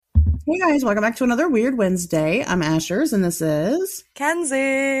Hey guys, welcome back to another Weird Wednesday. I'm Ashers, and this is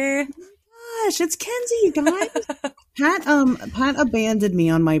Kenzie. gosh, it's Kenzie, you guys. Pat abandoned me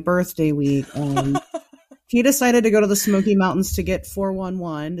on my birthday week. He decided to go to the Smoky Mountains to get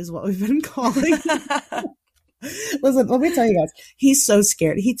 411, is what we've been calling. Listen, let me tell you guys, he's so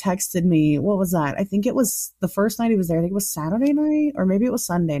scared. He texted me. What was that? I think it was the first night he was there. I think it was Saturday night, or maybe it was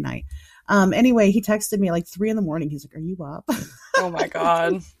Sunday night. Anyway, he texted me at like 3 a.m. He's like, "Are you up?" Oh my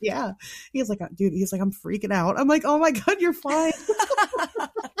God. Yeah. He's like, "Dude," he's like, "I'm freaking out." I'm like, "Oh my God, you're fine."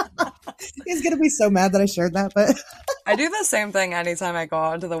 He's gonna be so mad that I shared that, but I do the same thing anytime I go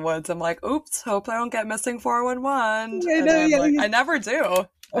out into the woods. I'm like, oops, hope I don't get missing 411. I And know, I'm yeah, like, I never do.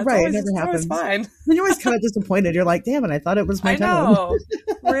 right, it never It's always happens. fine. And you're always kind of disappointed. You're like, "Damn it, I thought it was my I time." know.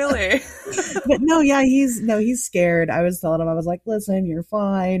 Really. But no, yeah, he's scared. I was telling him, I was like, "Listen, you're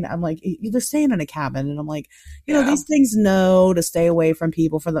fine." I'm like, "They're staying in a cabin," and I'm like, Yeah. these things know to stay away from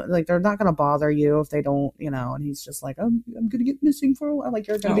people like they're not gonna bother you if they don't, And he's just like, I'm gonna get missing for a while. Like,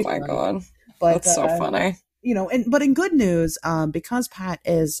 you're gonna Oh be my fine. God. But That's so funny. but in good news, because Pat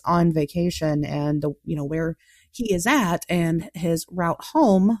is on vacation and where he is at and his route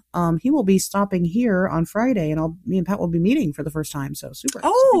home, he will be stopping here on Friday, and me and Pat will be meeting for the first time. So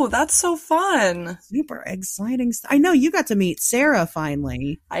Oh, that's so fun. super exciting. I know you got to meet Sarah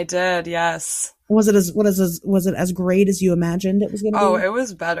finally. I did, yes. Was it as great as you imagined it was going to be? Oh, it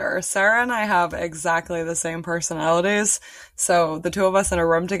was better. Sarah and I have exactly the same personalities. So the two of us in a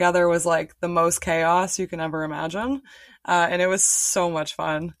room together was like the most chaos you can ever imagine. And it was so much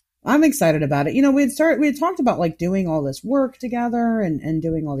fun. I'm excited about it. We had talked about like doing all this work together and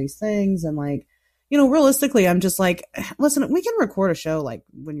doing all these things, and like, realistically, I'm just like, listen, we can record a show like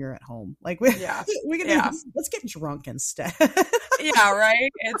when you're at home. Like Yeah. we can Yeah. let's get drunk instead. Yeah, right?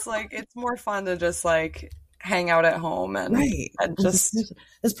 It's like, it's more fun to just like hang out at home and, Right. and just,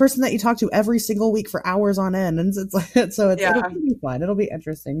 this person that you talk to every single week for hours on end, and it's like yeah. it'll be fun. It'll be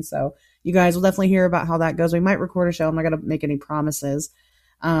interesting. So you guys will definitely hear about how that goes. We might record a show. I'm not going to make any promises.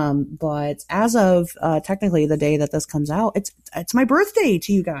 But as of technically the day that this comes out, it's my birthday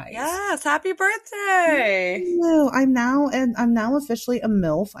to you guys. Yes, happy birthday. No, I'm now officially a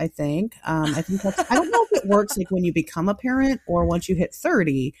MILF, I think. I think I don't know if it works like when you become a parent or once you hit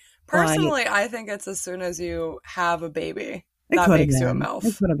 30. Personally, I think it's as soon as you have a baby. It That could have makes you a been. MILF.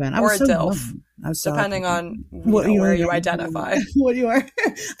 It could have been. Or a so DILF, young. I was so depending on are. where you identify. What you are.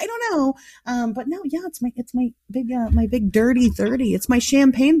 I don't know. But no, yeah, it's my big dirty 30. It's my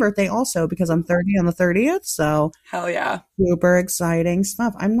champagne birthday also because I'm 30 on the 30th. So Hell yeah. super exciting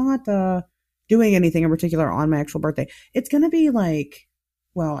stuff. I'm not doing anything in particular on my actual birthday. It's gonna be like,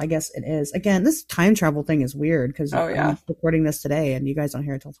 well, I guess it is. Again, this time travel thing is weird because I'm recording this today and you guys don't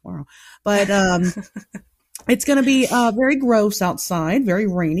hear it till tomorrow. But it's going to be very gross outside, very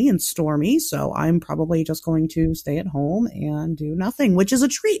rainy and stormy. So I'm probably just going to stay at home and do nothing, which is a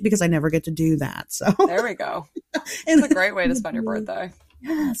treat because I never get to do that. So there we go. It's a great way to spend your birthday.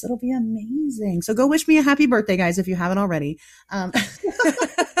 Yes, it'll be amazing. So go wish me a happy birthday, guys, if you haven't already. I'm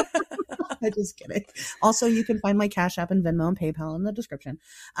just kidding. Also, you can find my Cash App and Venmo and PayPal in the description.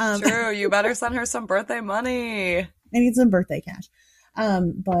 True. You better send her some birthday money. I need some birthday cash.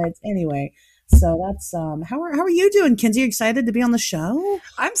 But anyway, so that's how are you doing, Kinsey? Are you excited to be on the show?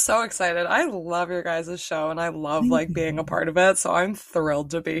 I'm so excited. I love your guys' show and I love like being a part of it. So I'm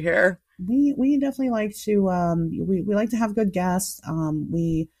thrilled to be here. We definitely like to we like to have good guests.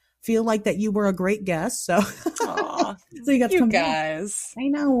 We feel like that you were a great guest, so Aww, so you got to come guys. Back. I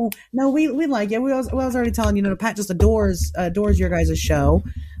know. No, we like it. I was already telling Pat just adores your guys' show.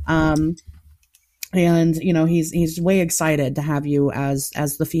 And he's way excited to have you as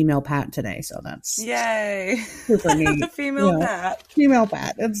the female Pat today. So that's yay, super neat. The female Pat. Female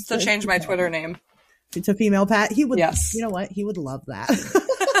Pat. It's to change my Twitter name to female Pat. He would. Yes. You know what? He would love that.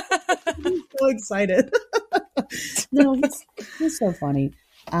 I'm so excited. No, he's so funny.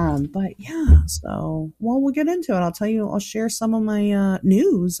 But yeah, so we'll get into it. I'll share some of my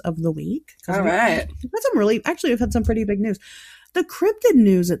news of the week. All right. We've had some pretty big news. The cryptid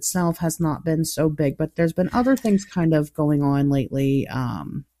news itself has not been so big, but there's been other things kind of going on lately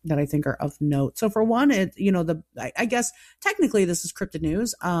that I think are of note. So for one, I guess technically this is cryptid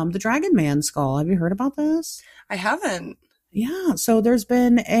news. The Dragon Man skull. Have you heard about this? I haven't. Yeah. So there's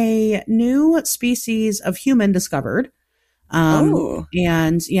been a new species of human discovered.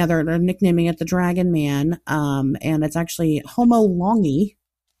 And yeah, they're nicknaming it the Dragon Man. And it's actually Homo longi.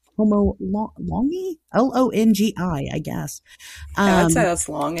 Longi? Longi, I guess. Yeah, I'd say that's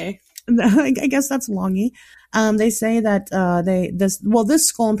longy. I guess that's longy. They say that this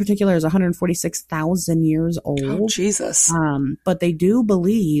skull in particular is 146,000 years old. Oh, Jesus. But they do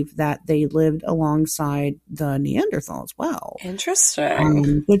believe that they lived alongside the Neanderthal as well.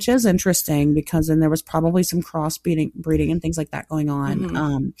 Interesting. Which is interesting because then there was probably some breeding and things like that going on.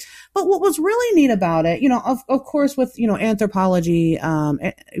 Mm-hmm. But what was really neat about it, of course, with, anthropology,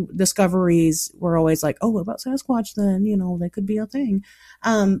 discoveries were always like, oh, what about Sasquatch then? They could be a thing.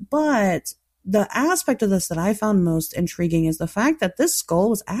 But the aspect of this that I found most intriguing is the fact that this skull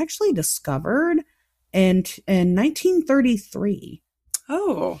was actually discovered in 1933.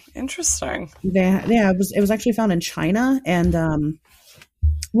 Oh, interesting. Yeah, it was actually found in China, and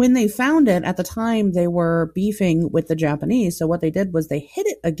when they found it at the time, they were beefing with the Japanese. So what they did was they hid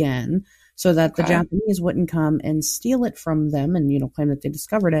it again so that the Japanese wouldn't come and steal it from them and claim that they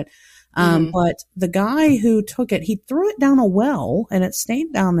discovered it. But the guy who took it, he threw it down a well, and it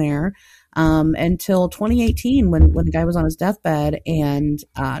stayed down there until 2018 when the guy was on his deathbed and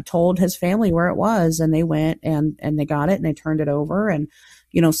told his family where it was, and they went and they got it and they turned it over. And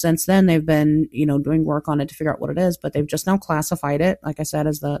since then they've been doing work on it to figure out what it is, but they've just now classified it, like I said,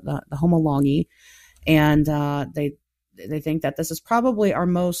 as the Homo longi, and they think that this is probably our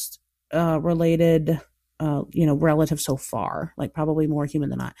most related relative so far, like probably more human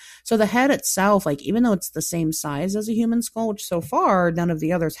than not. So the head itself, like even though it's the same size as a human skull, which so far none of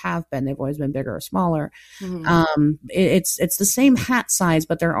the others have been, they've always been bigger or smaller. Mm-hmm. It's the same hat size,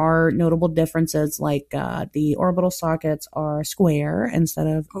 but there are notable differences, like the orbital sockets are square instead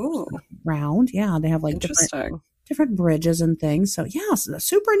of round. Yeah, they have like different bridges and things. So yeah,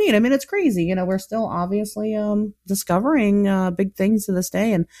 super neat. I mean, it's crazy. We're still obviously discovering big things to this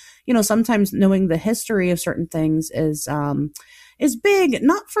day. And, sometimes knowing the history of certain things is big,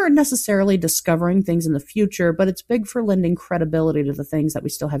 not for necessarily discovering things in the future, but it's big for lending credibility to the things that we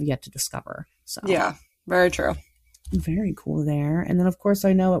still have yet to discover. So yeah, very true. Very cool there. And then, of course,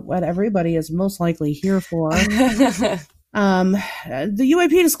 I know what everybody is most likely here for. The UAP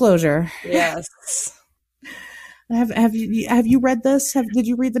disclosure. Yes. Have you read this? Did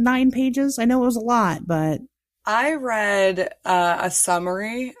you read the 9 pages? I know it was a lot, but I read a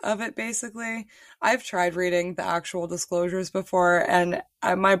summary of it. Basically, I've tried reading the actual disclosures before, and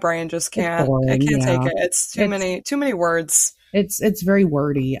my brain just can't. It can't take it. It's too many words. It's very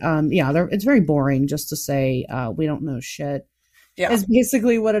wordy. It's very boring just to say we don't know shit. Yeah, is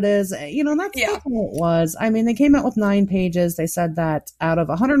basically what it is. That's what it was. I mean, they came out with 9 pages. They said that out of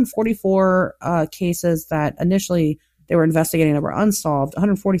 144 cases that initially they were investigating that were unsolved,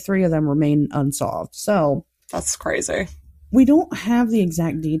 143 of them remain unsolved. So that's crazy. We don't have the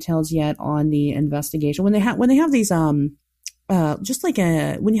exact details yet on the investigation. When they have these just like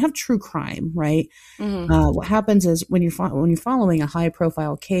when you have true crime, right? Mm-hmm. What happens is when you're following a high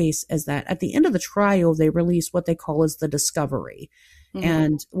profile case is that at the end of the trial, they release what they call as the discovery. Mm-hmm.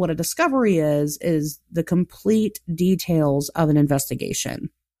 And what a discovery is the complete details of an investigation.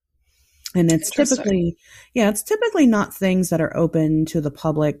 And it's typically not things that are open to the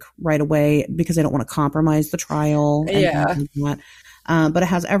public right away because they don't want to compromise the trial. And like that. But it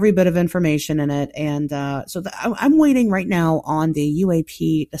has every bit of information in it. And so I'm waiting right now on the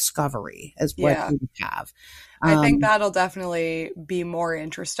UAP discovery is what we have. I think that'll definitely be more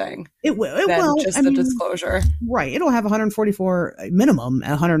interesting. It will. Just the disclosure. Right. It'll have 144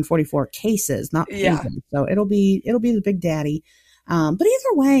 cases, not cases. So it'll be the big daddy. But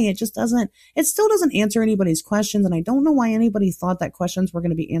either way, it still doesn't answer anybody's questions. And I don't know why anybody thought that questions were going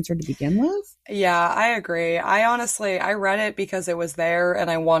to be answered to begin with. Yeah, I agree. I read it because it was there and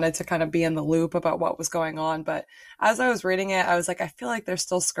I wanted to kind of be in the loop about what was going on. But as I was reading it, I was like, I feel like they're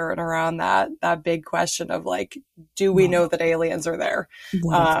still skirting around that big question of like, do we know that aliens are there?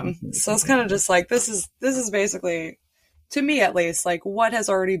 So it's kind of just like, this is basically, to me at least, like what has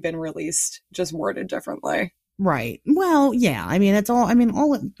already been released, just worded differently. Right. Well, yeah. I mean, that's all it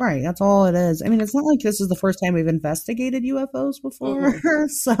is. I mean, it's not like this is the first time we've investigated UFOs before. Mm-hmm.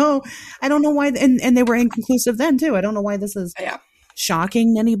 So I don't know why, and they were inconclusive then too. I don't know why this is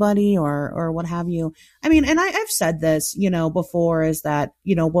shocking to anybody or what have you. I mean, and I've said this, before is that,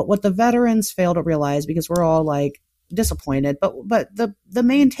 what the veterans fail to realize, because we're all like disappointed, but the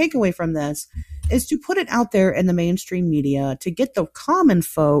main takeaway from this is to put it out there in the mainstream media to get the common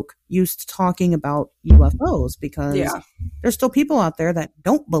folk used to talking about UFOs, because there's still people out there that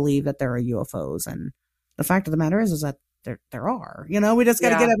don't believe that there are UFOs. And the fact of the matter is that there are, we just got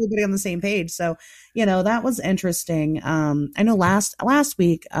to get everybody on the same page. So, that was interesting. I know last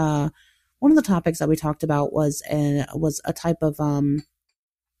week, one of the topics that we talked about was a type of,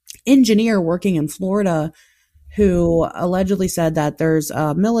 engineer working in Florida who allegedly said that there's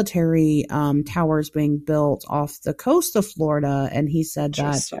military towers being built off the coast of Florida, and he said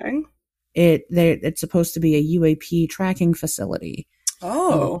that it's supposed to be a UAP tracking facility.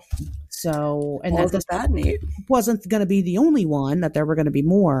 Oh. So, and well, that neat. Wasn't going to be the only one, that there were going to be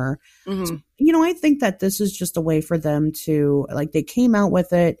more. Mm-hmm. So, you know, I think that this is just a way for them to, like, they came out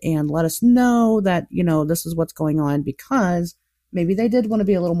with it and let us know that, you know, this is what's going on, because maybe they did want to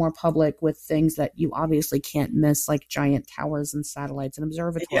be a little more public with things that you obviously can't miss, like giant towers and satellites and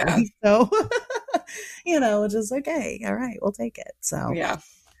observatories. Yeah. So, you know, it's just like, hey, all right, we'll take it. So, yeah.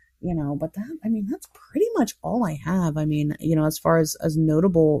 You know, but that, I mean, that's pretty much all I have. I mean, you know, as far as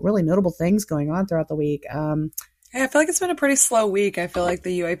really notable things going on throughout the week. Yeah, I feel like it's been a pretty slow week. I feel like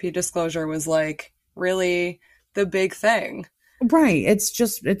the UAP disclosure was like really the big thing. Right.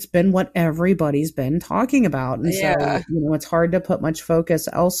 It's been what everybody's been talking about. And yeah. So, you know, it's hard to put much focus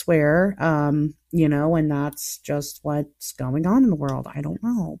elsewhere. You know, and that's just what's going on in the world. I don't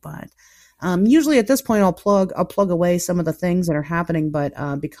know, but usually at this point I'll plug away some of the things that are happening,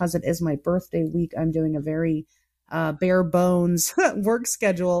 but because it is my birthday week, I'm doing a very bare bones work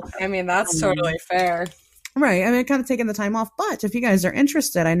schedule. I mean, that's totally fair. Right. I mean, kind of taking the time off, but if you guys are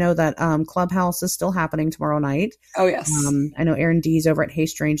interested, I know that Clubhouse is still happening tomorrow night. Oh, yes. I know Aaron Dees over at Hey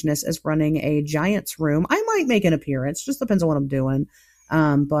Strangeness is running a Giants room. I might make an appearance. Just depends on what I'm doing.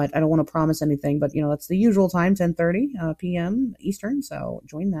 But I don't want to promise anything, but you know, that's the usual time, 10:30 p.m. Eastern. So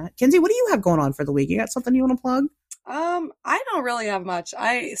join that. Kenzie, what do you have going on for the week? You got something you want to plug? I don't really have much.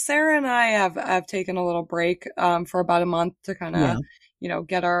 Sarah and I have taken a little break, for about a month to kind of, you know,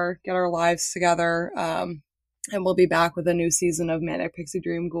 get our lives together. And we'll be back with a new season of Manic Pixie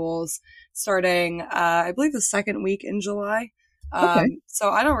Dream Ghouls starting, I believe the second week in July. Okay. So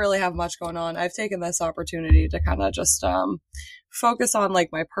I don't really have much going on. I've taken this opportunity to kind of just, focus on like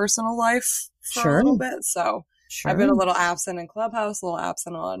my personal life for a little bit. So I've been a little absent in Clubhouse, a little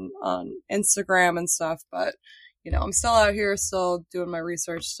absent on Instagram and stuff, but you know, I'm still out here, still doing my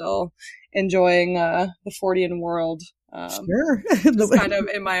research, still enjoying, the Fortean world. Just kind of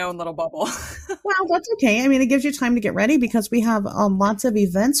in my own little bubble. Well, that's okay. I mean, it gives you time to get ready because we have lots of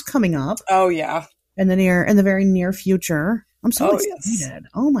events coming up. Oh yeah. In the very near future. I'm so excited. Yes.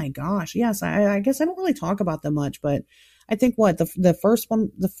 Oh my gosh. Yes. I guess I don't really talk about them much, but I think the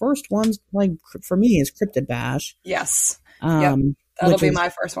first one's like for me is Cryptid Bash. Yes. That'll be my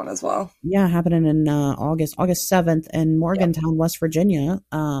first one as well. Yeah, happening in August 7th in Morgantown, West Virginia.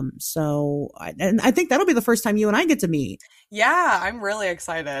 So I think that'll be the first time you and I get to meet. Yeah, I'm really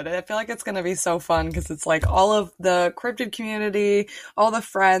excited. I feel like it's going to be so fun because it's like all of the cryptid community, all the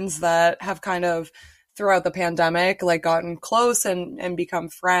friends that have kind of throughout the pandemic, like gotten close and become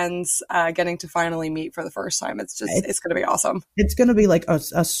friends, getting to finally meet for the first time. It's going to be awesome. It's going to be like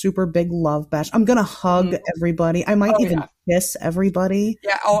a super big love bash. I'm going to hug everybody. I might even kiss everybody.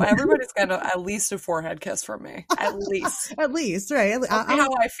 Yeah. Oh, everybody's going to at least a forehead kiss from me. At least. At least, right. I'll see how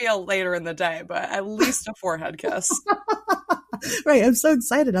I feel later in the day, but at least a forehead kiss. Right. I'm so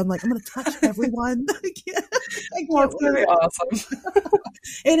excited. I'm like, I'm going to touch everyone. It's going to be awesome.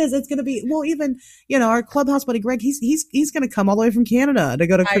 It is. It's going to be, well, even, you know, our Clubhouse buddy, Greg, he's going to come all the way from Canada to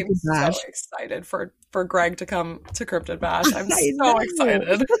go to Cryptid Bash. I'm so excited for Greg to come to Cryptid Bash. I'm so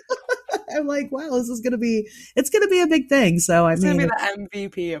excited. I'm like, wow, it's going to be a big thing. So it's going to be the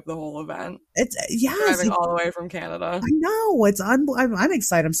MVP of the whole event. It's driving all the way from Canada. I know I'm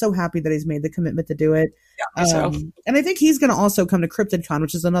excited. I'm so happy that he's made the commitment to do it. Yeah, me too. And I think he's going to also come to CryptidCon,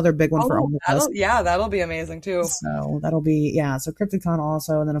 which is another big one for all of us. Yeah, that'll be amazing too. So that'll be so CryptidCon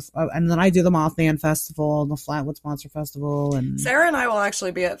also, and then I do the Mothman Festival and the Flatwoods Monster Festival, and Sarah and I will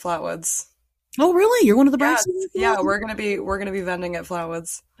actually be at Flatwoods. Oh, really? You're one of the Braxtons? Yeah, we're gonna be vending at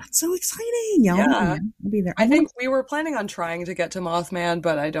Flatwoods. That's so exciting! Yeah, I'll be there. I think we were planning on trying to get to Mothman,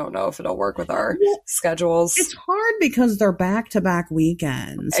 but I don't know if it'll work with our schedules. It's hard because they're back-to-back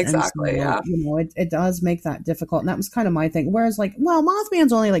weekends. Exactly. So, you know, it does make that difficult, and that was kind of my thing. Whereas, like, well,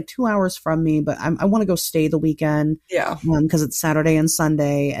 Mothman's only like 2 hours from me, but I want to go stay the weekend. Yeah. Because it's Saturday and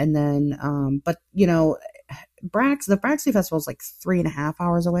Sunday, and then, but you know, the Braxy Festival is like 3.5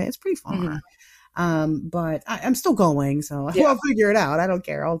 hours away. It's pretty far. Mm-hmm. But I'm still going, so I'll figure it out. I don't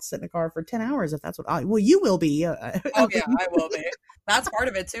care. I'll sit in the car for 10 hours if that's what you will be. I will be. That's part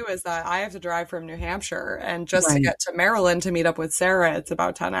of it too, is that I have to drive from New Hampshire, and just to get to Maryland to meet up with Sarah, it's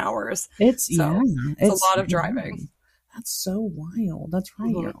about 10 hours. It's a lot of driving. That's so wild. That's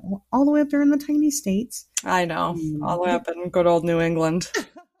right. Mm-hmm. All the way up there in the tiny states. I know. All the way up in good old New England.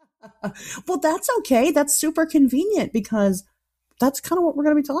 Well, that's okay. That's super convenient because that's kind of what we're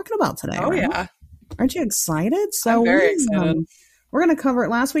going to be talking about today. Oh, right? Yeah. Aren't you excited? So I'm very excited. We're going to cover it.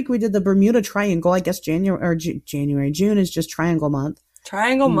 Last week we did the Bermuda Triangle. I guess June is just Triangle Month.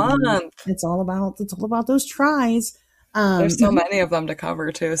 Triangle Month. It's all about those tries. There's so many of them to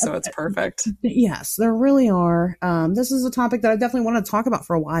cover too, so it's perfect. Yes, there really are. This is a topic that I definitely wanted to talk about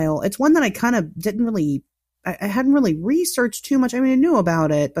for a while. It's one that I kind of I hadn't really researched too much. I mean, I knew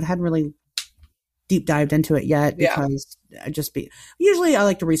about it, but hadn't really deep dived into it yet because usually I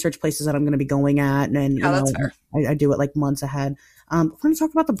like to research places that I'm going to be going at, and that's fair. I do it like months ahead. We're going to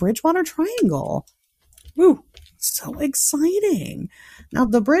talk about the Bridgewater Triangle. Woo! So exciting. Now,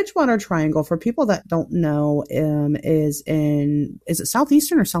 the Bridgewater Triangle, for people that don't know, is it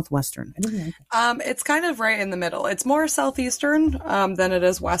southeastern or southwestern? I don't know. It's kind of right in the middle. It's more southeastern than it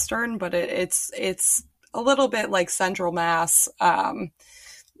is western, but it's a little bit like central Mass.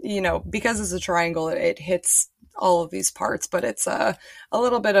 Because it's a triangle, it hits all of these parts, but it's a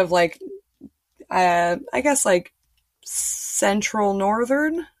little bit of like, I guess like central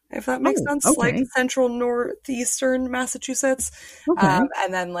northern, if that makes sense. Okay. Like central northeastern Massachusetts. Okay.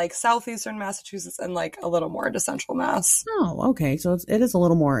 And then like southeastern Massachusetts and like a little more into central Mass. Oh, okay. So it is a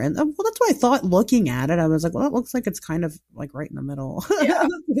little more. And well, that's what I thought looking at it. I was like, well, it looks like it's kind of like right in the middle. Yeah.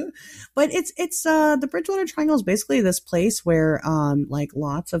 But it's the Bridgewater Triangle is basically this place where like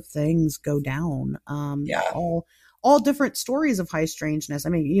lots of things go down. All different stories of high strangeness. I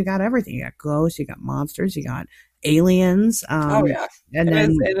mean, you got everything. You got ghosts, you got monsters, you got aliens. And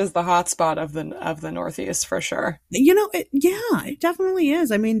it is the hot spot of the Northeast for sure. It definitely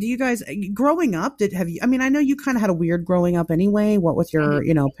is. I mean, do you guys growing up? I mean, I know you kind of had a weird growing up anyway. What with your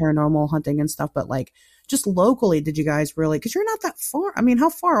paranormal hunting and stuff, but like just locally, did you guys really? Because you're not that far. I mean,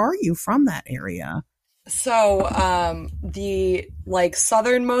 how far are you from that area? So, the like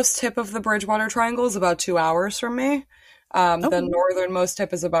southernmost tip of the Bridgewater Triangle is about 2 hours from me. The northernmost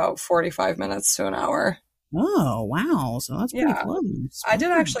tip is about 45 minutes to an hour. Oh, wow. So that's pretty close. I did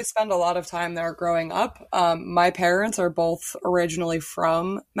actually spend a lot of time there growing up. My parents are both originally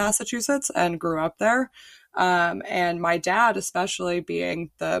from Massachusetts and grew up there. And my dad, especially being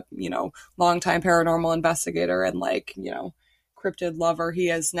the, longtime paranormal investigator and cryptid lover he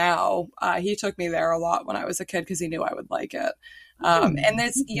is now, he took me there a lot when I was a kid because he knew I would like it. And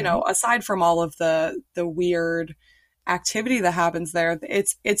there's, aside from all of the weird activity that happens there,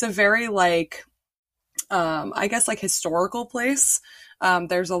 it's a very I guess historical place.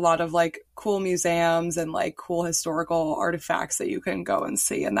 There's a lot of cool museums and cool historical artifacts that you can go and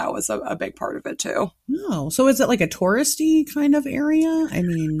see. And that was a big part of it too. Oh, so is it like a touristy kind of area? I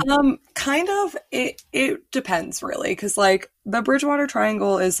mean, kind of, it depends really. Cause the Bridgewater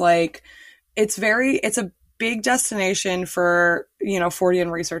Triangle is it's a big destination for,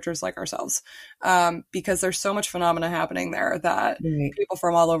 Fortean researchers like ourselves, because there's so much phenomena happening there that people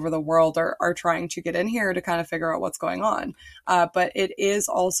from all over the world are trying to get in here to kind of figure out what's going on. But it is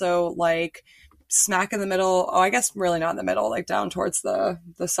also smack in the middle. Oh, I guess really not in the middle, down towards the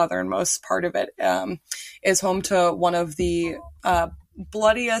southernmost part of it, is home to one of the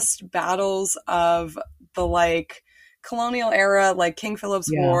bloodiest battles of the colonial era, King Philip's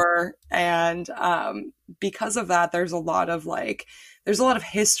War. And because of that, there's a lot of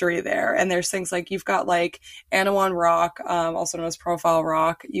history there. And there's things you've got Anawan Rock, also known as Profile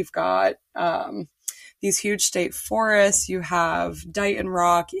Rock. You've got these huge state forests. You have Dighton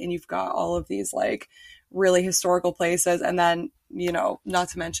Rock, and you've got all of these really historical places. And then, not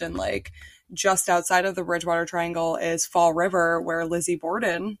to mention just outside of the Bridgewater Triangle is Fall River, where Lizzie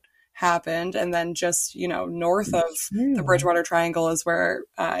Borden happened. And then just, north of the Bridgewater Triangle is where,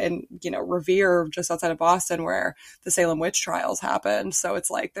 in, Revere, just outside of Boston, where the Salem witch trials happened. So it's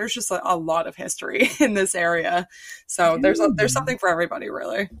there's just a lot of history in this area. So there's something for everybody,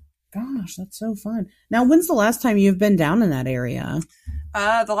 really. Gosh, that's so fun. Now, when's the last time you've been down in that area?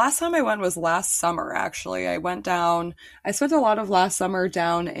 The last time I went was last summer, actually. I spent a lot of last summer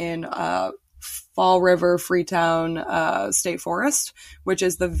down in, Fall River, Freetown, State Forest, which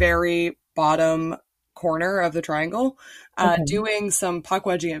is the very bottom corner of the triangle, doing some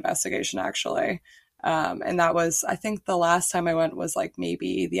Pukwudgie investigation, actually. And that was, I think the last time I went was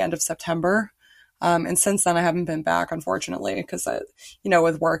maybe the end of September. And since then I haven't been back, unfortunately, because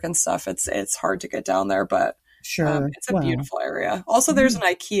with work and stuff, it's hard to get down there, but sure, it's a beautiful area. Also, there's an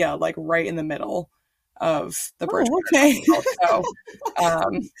IKEA right in the middle of the bridge. Okay. So,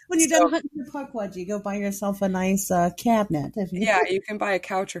 when you're done hunting for Pukwudgie, go buy yourself a nice cabinet. You can buy a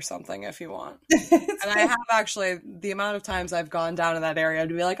couch or something if you want. And I have actually, the amount of times I've gone down in that area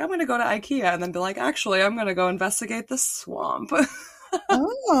to be I'm going to go to IKEA, and then be actually, I'm going to go investigate the swamp.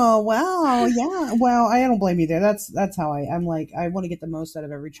 Oh, wow. Yeah. Well, I don't blame you there. That's how I'm I want to get the most out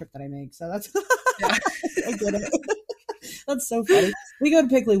of every trip that I make. So that's, I get it. That's so funny. We go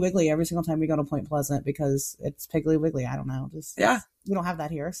to Piggly Wiggly every single time we go to Point Pleasant because it's Piggly Wiggly. I don't know. We don't have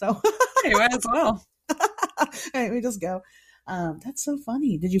that here, so you might as well. Right, we just go. That's so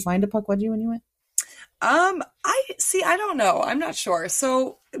funny. Did you find a Pukwudgie when you went? I don't know. I'm not sure.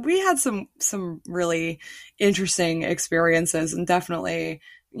 So we had some really interesting experiences, and definitely,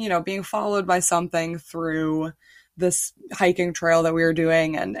 being followed by something through this hiking trail that we were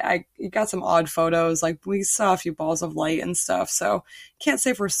doing, and I got some odd photos. Like, we saw a few balls of light and stuff, so can't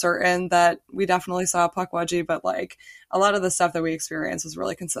say for certain that we definitely saw a Pukwudgie, but like a lot of the stuff that we experienced was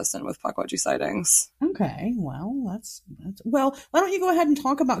really consistent with Pukwudgie sightings. Okay, well, that's well. Why don't you go ahead and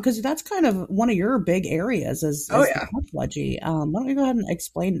talk about, because that's kind of one of your big areas is the Pukwudgie. Why don't you go ahead and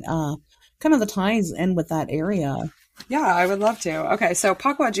explain kind of the ties in with that area? Yeah, I would love to. Okay, so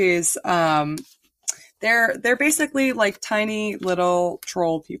Pukwudgies, they're basically like tiny little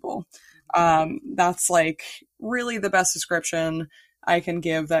troll people. That's like really the best description I can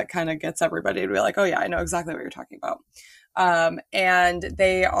give that kind of gets everybody to be like, oh yeah, I know exactly what you're talking about. And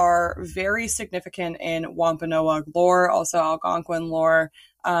they are very significant in Wampanoag lore, also Algonquin lore.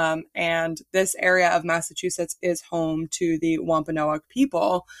 And this area of Massachusetts is home to the Wampanoag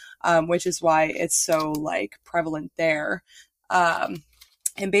people, which is why it's so like prevalent there.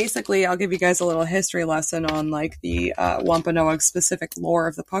 And basically, I'll give you guys a little history lesson on like the Wampanoag specific lore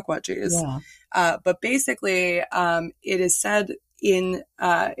of the Pukwudgies. Yeah. But basically, it is said in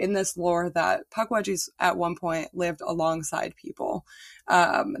this lore that Pukwudgies at one point lived alongside people.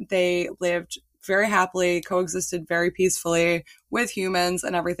 They lived very happily, coexisted very peacefully with humans,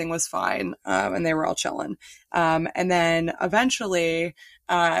 and everything was fine. And they were all chilling. And then eventually,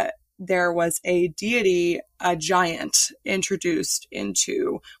 there was a deity, a giant, introduced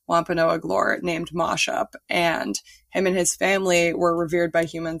into Wampanoag lore named Moshup, and him and his family were revered by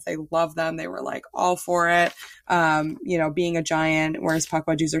humans. They loved them. They were like all for it. Being a giant, whereas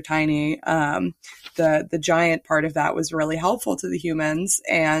Pukwudgies are tiny. The giant part of that was really helpful to the humans,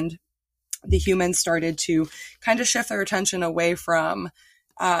 and the humans started to kind of shift their attention away from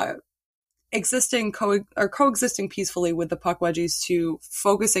coexisting peacefully with the Pukwudgies to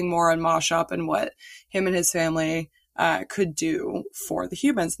focusing more on Moshup and what him and his family could do for the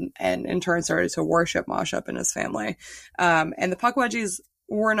humans, and in turn started to worship Moshup and his family. And the Pukwudgies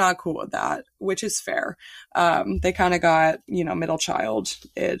were not cool with that, which is fair. They kind of got, middle child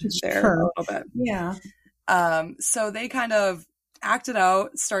there a little bit. Yeah. So they kind of acted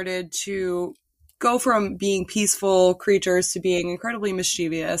out, started to go from being peaceful creatures to being incredibly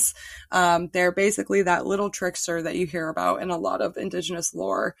mischievous. They're basically that little trickster that you hear about in a lot of indigenous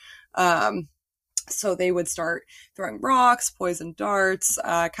lore. So they would start throwing rocks, poison darts,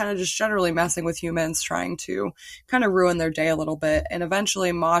 kind of just generally messing with humans, trying to kind of ruin their day a little bit. And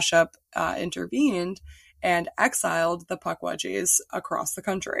eventually Moshup intervened and exiled the Pukwudgies across the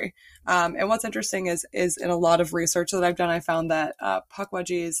country. And what's interesting is in a lot of research that I've done, I found that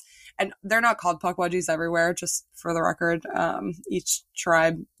Pukwudgies, and they're not called Pukwudgies everywhere, just for the record. Each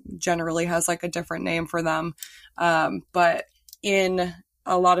tribe generally has like a different name for them. But in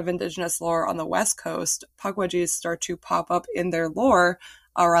a lot of indigenous lore on the West Coast, Pukwudgies start to pop up in their lore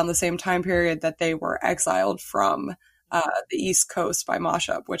around the same time period that they were exiled from the East Coast by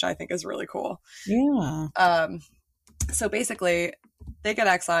Moshup, which I think is really cool. Yeah. So basically, they get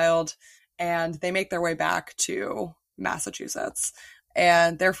exiled and they make their way back to Massachusetts,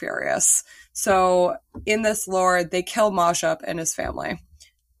 and they're furious. So in this lore, they kill Moshup and his family,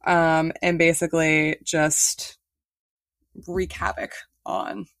 and basically just wreak havoc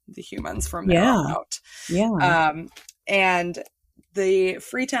on the humans from there on out. Yeah. And the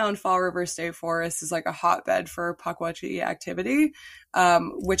Freetown Fall River State Forest is like a hotbed for Pukwudgie activity,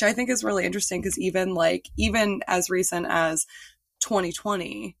 which I think is really interesting because even as recent as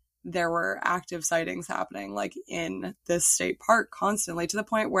 2020, there were active sightings happening like in this state park constantly, to the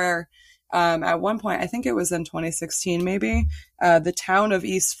point where at one point, I think it was in 2016 maybe, the town of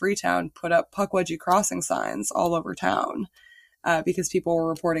East Freetown put up Pukwudgie crossing signs all over town because people were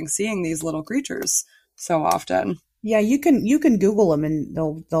reporting seeing these little creatures so often. Yeah, you can Google them and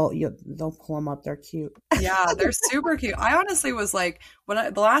they'll pull them up. They're cute. Yeah, they're super cute. I honestly was like,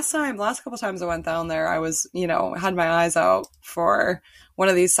 the last couple times I went down there, I was, had my eyes out for one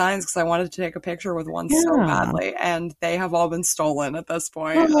of these signs because I wanted to take a picture with one so badly, and they have all been stolen at this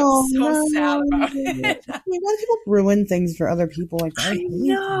point. Oh, I'm so sad about it. Why do people ruin things for other people like that? I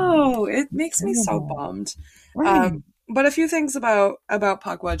know. It makes me so bummed. Right. But a few things about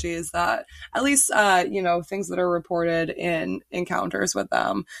Pukwudgie is that at least, things that are reported in encounters with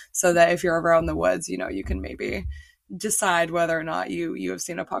them, so that if you're ever out in the woods, you can maybe decide whether or not you have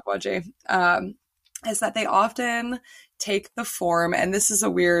seen a Pukwudgie, is that they often take the form, and this is a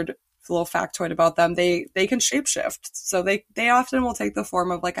weird little factoid about them. They can shapeshift. So they often will take the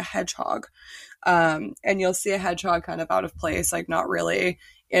form of like a hedgehog. And you'll see a hedgehog kind of out of place, like not really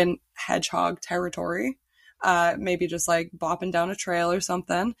in hedgehog territory. Maybe just like bopping down a trail or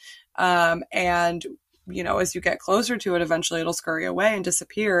something. And as you get closer to it, eventually it'll scurry away and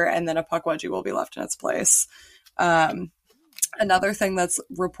disappear, and then a Pukwudgie will be left in its place. Another thing that's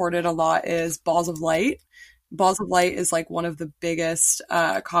reported a lot is balls of light. Balls of light is like one of the biggest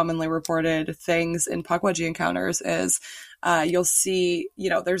commonly reported things in Pukwudgie encounters is you'll see,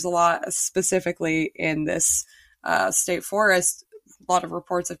 there's a lot specifically in this state forest, a lot of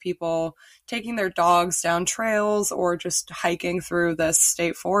reports of people taking their dogs down trails or just hiking through this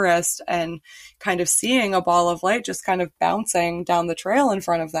state forest and kind of seeing a ball of light just kind of bouncing down the trail in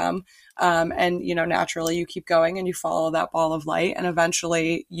front of them. And, naturally you keep going and you follow that ball of light and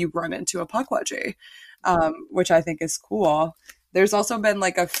eventually you run into a Pukwudgie. Which I think is cool. There's also been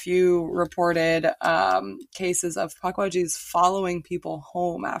like a few reported cases of Pukwudgies following people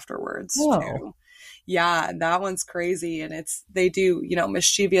home afterwards too. Yeah, that one's crazy. And they do,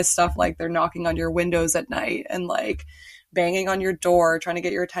 mischievous stuff like they're knocking on your windows at night and like banging on your door, trying to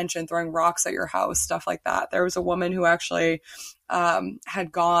get your attention, throwing rocks at your house, stuff like that. There was a woman who actually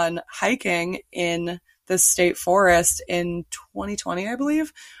had gone hiking in the state forest in 2020, I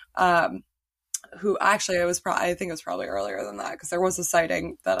believe. Who actually I think it was probably earlier than that because there was a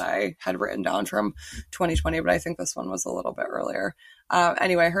sighting that I had written down from 2020, but I think this one was a little bit earlier.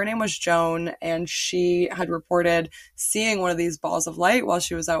 Anyway, her name was Joan, and she had reported seeing one of these balls of light while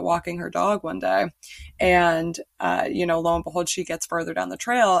she was out walking her dog one day. And, lo and behold, she gets further down the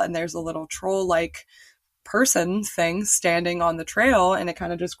trail and there's a little troll-like person thing standing on the trail, and it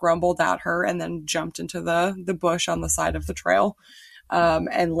kind of just grumbled at her and then jumped into the bush on the side of the trail.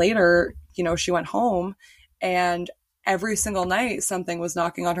 And later, she went home and every single night something was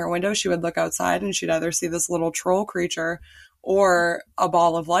knocking on her window. She would look outside and she'd either see this little troll creature or a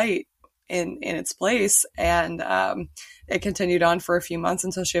ball of light in its place. And it continued on for a few months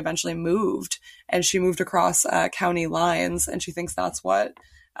until she eventually moved, and she moved across county lines. And she thinks that's what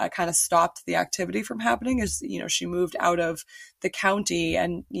kind of stopped the activity from happening is, she moved out of the county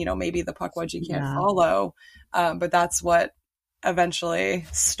and, maybe the Pukwudgie can't follow. But that's what eventually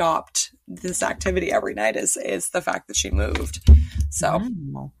stopped this activity every night is the fact that she moved. So,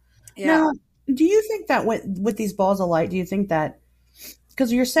 yeah. Now, do you think that with these balls of light, do you think that,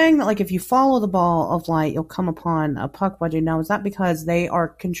 because you're saying that like if you follow the ball of light, you'll come upon a Pukwudgie. Now, is that because they are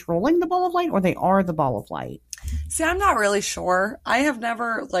controlling the ball of light or they are the ball of light? See, I'm not really sure. I have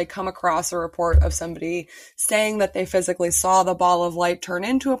never come across a report of somebody saying that they physically saw the ball of light turn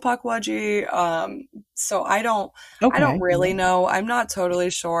into a Pukwudgie. So I don't really know. I'm not totally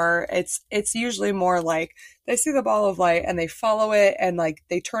sure. It's usually more like they see the ball of light and they follow it and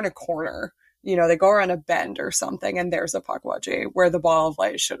they turn a corner. They go around a bend or something and there's a Pukwudgie where the ball of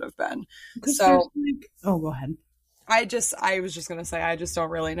light should have been. So, go ahead. I was just going to say, I just don't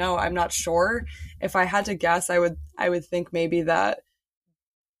really know. I'm not sure. If I had to guess, I would think maybe that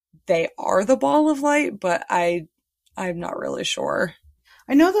they are the ball of light, but I'm not really sure.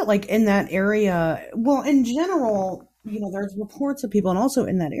 I know that in that area, well, in general, there's reports of people, and also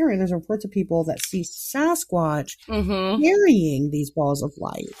in that area, there's reports of people that see Sasquatch carrying these balls of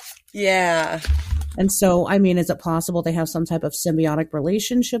light. Yeah. And so, is it possible they have some type of symbiotic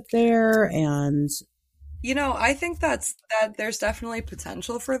relationship there? And I think that there's definitely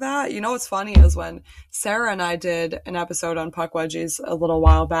potential for that. What's funny is when Sarah and I did an episode on Pukwudgies a little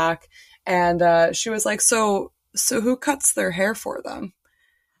while back, and she was like, so who cuts their hair for them?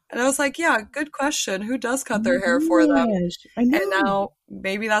 And I was like, yeah, good question. Who does cut their hair for them? I know. And now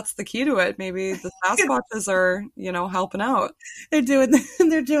maybe that's the key to it. Maybe the Sasquatches are, helping out. They're doing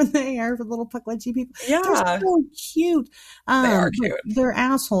the hair for little Pukwudgie people. Yeah. They're so cute. They are cute. They're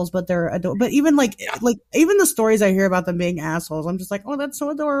assholes, but they're adorable. But even even the stories I hear about them being assholes, I'm just like, oh, that's so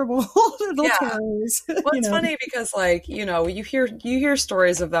adorable. Yeah. Well, it's funny because you hear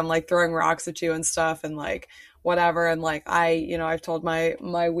stories of them throwing rocks at you and stuff and whatever. And I've told my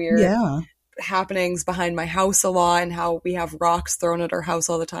weird happenings behind my house a lot and how we have rocks thrown at our house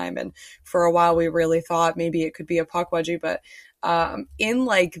all the time. And for a while we really thought maybe it could be a Pukwudgie, but in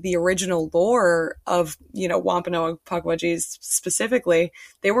the original lore of, Wampanoag Pukwudgies specifically,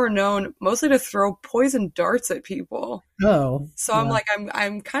 they were known mostly to throw poison darts at people. Oh, So I'm yeah. like,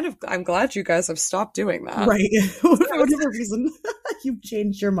 I'm glad you guys have stopped doing that. Right. For whatever reason, you've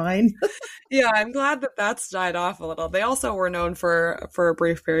changed your mind. Yeah, I'm glad that that's died off a little. They also were known for a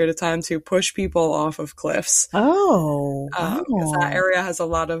brief period of time to push people off of cliffs. Oh, Because that wow. area has a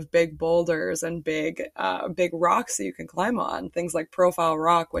lot of big boulders and big rocks that you can climb on. Things like Profile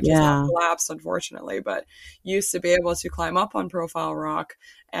Rock, which has now Yeah. collapsed, unfortunately, but you used to be able to climb up on Profile Rock.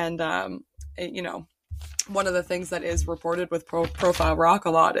 And, you know, one of the things that is reported with Profile Rock a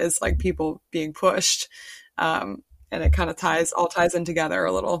lot is like people being pushed. And it kind of all ties in together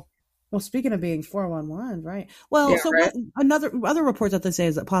a little. Well, speaking of being 411, right? Well, Yeah, so right. what other reports that they say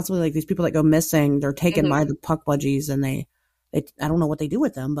is that possibly like these people that go missing, they're taken Mm-hmm. by the Pukwudgies and they I don't know what they do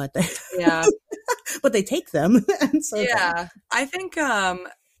with them, but Yeah. but they take them. And so Yeah. I think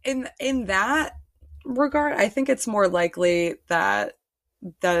in that regard, I think it's more likely that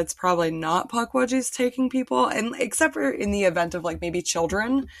it's probably not Pukwudgies taking people, and except for in the event of like maybe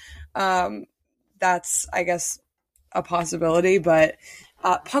children, um, that's I guess a possibility. But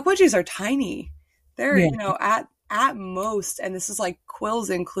Pukwudgies are tiny; they're yeah, at most, and this is like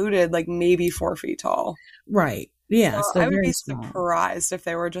quills included, like maybe 4 feet tall. right. So Yes, they're I would very be small. surprised if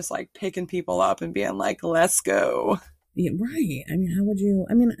they were just like picking people up and being like, "Let's go." Yeah, right. I mean, how would you?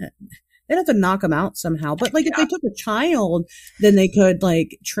 I mean, they'd have to knock them out somehow. But like, if Yeah, they took a child, then they could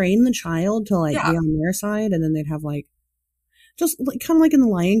like train the child to like yeah, be on their side, and then they'd have like just like, kind of like in the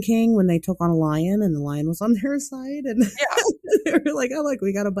Lion King when they took on a lion and the lion was on their side, and yeah. they were like, "Oh, look,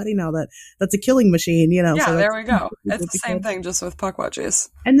 we got a buddy now that's a killing machine," you know. So Yeah, there that's we go. It's would the be same good. thing, just with Pukwudgies.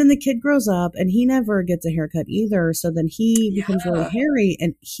 And then the kid grows up and he never gets a haircut either. So then he becomes really Yeah. hairy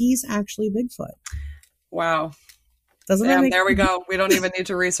and he's actually Bigfoot. Wow. Doesn't that Damn, make there we sense? go. We don't even need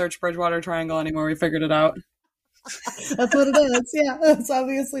to research Bridgewater Triangle anymore. We figured it out. That's what it is. Yeah, that's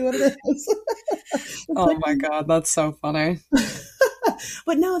obviously what it is. It's Oh like, my God, that's so funny.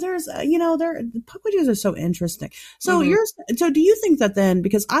 but no, there's, the Pukwudgies are so interesting. So Hmm. so do you think that then,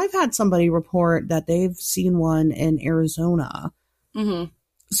 because I've had somebody report that they've seen one in Arizona. Hmm.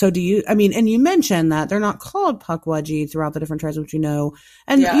 So I mean, and you mentioned that they're not called Pukwudgie throughout the different tribes, which you know,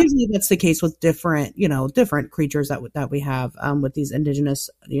 and Yeah. usually that's the case with different creatures that we have, with these indigenous,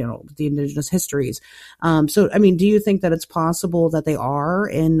 the indigenous histories. So, I mean, do you think that it's possible that they are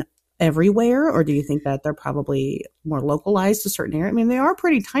in everywhere, or do you think that they're probably more localized to certain areas? I mean, they are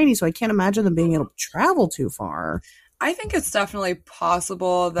pretty tiny, so I can't imagine them being able to travel too far. I think it's definitely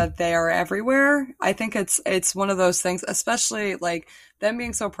possible that they are everywhere. I think it's one of those things, especially like them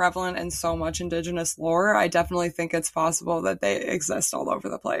being so prevalent in so much indigenous lore. I definitely think it's possible that they exist all over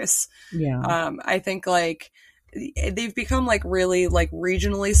the place. Yeah. I think like they've become like really like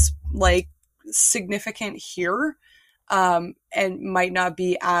regionally like significant here, and might not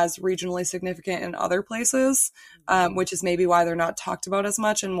be as regionally significant in other places, which is maybe why they're not talked about as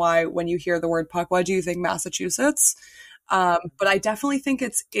much, and why when you hear the word Pukwudgie, you think Massachusetts. But I definitely think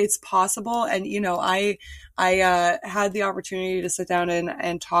it's possible, and I had the opportunity to sit down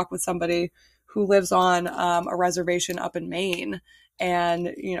and talk with somebody who lives on a reservation up in Maine.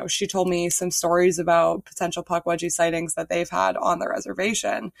 And, she told me some stories about potential Pukwudgie sightings that they've had on the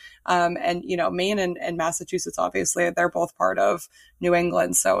reservation. And, Maine and Massachusetts, obviously, they're both part of New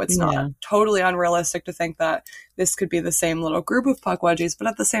England. So it's not totally unrealistic to think that this could be the same little group of Pukwudgies. But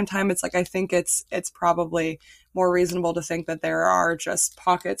at the same time, it's like, I think it's probably more reasonable to think that there are just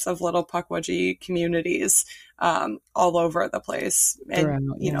pockets of little Pukwudgie communities all over the place.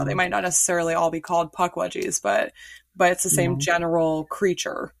 And, they might not necessarily all be called Pukwudgies, but it's the same general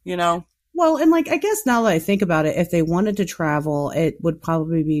creature, Well, and like, I guess now that I think about it, if they wanted to travel, it would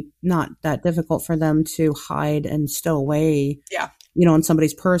probably be not that difficult for them to hide and stow away, Yeah. In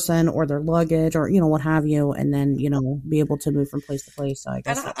somebody's person or their luggage or, what have you, and then, be able to move from place to place. So I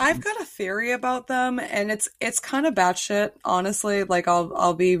guess I've got a theory about them, and it's kind of batshit, honestly. Like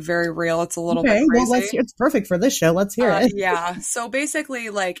I'll be very real. It's a little bit crazy. Well, it's perfect for this show. Let's hear it. Yeah. So basically,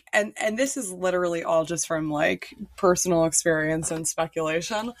 like, and this is literally all just from like personal experience and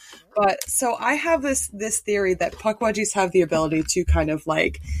speculation. But so I have this theory that Pukwudgies have the ability to kind of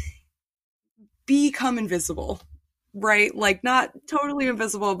like become invisible. Right? Like not totally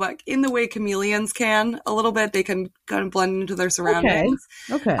invisible, but in the way chameleons can a little bit, they can kind of blend into their surroundings.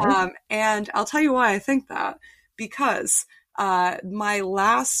 Okay. And I'll tell you why I think that, because my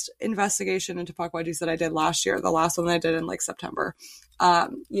last investigation into Pukwudgies that I did last year, the last one that I did in like September,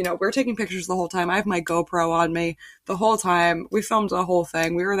 we're taking pictures the whole time. I have my GoPro on me the whole time. We filmed the whole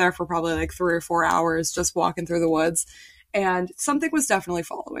thing. We were there for probably like 3 or 4 hours just walking through the woods. And something was definitely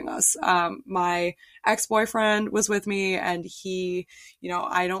following us. My ex-boyfriend was with me, and he,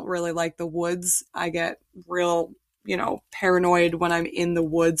 I don't really like the woods. I get real paranoid when I'm in the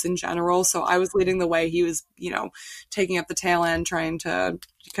woods in general. So I was leading the way. He was, taking up the tail end, trying to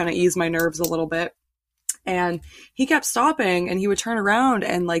kind of ease my nerves a little bit. And he kept stopping, and he would turn around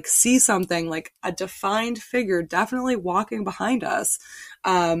and like see something, like a defined figure definitely walking behind us.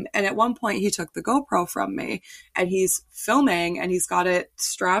 And at one point he took the GoPro from me, and he's filming, and he's got it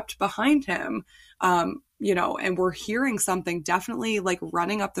strapped behind him. And we're hearing something definitely like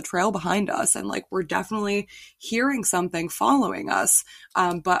running up the trail behind us. And like, we're definitely hearing something following us.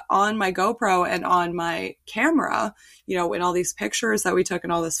 But on my GoPro and on my camera, in all these pictures that we took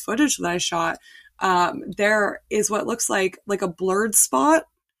and all this footage that I shot, there is what looks like a blurred spot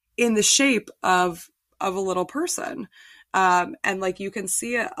in the shape of a little person. And like, you can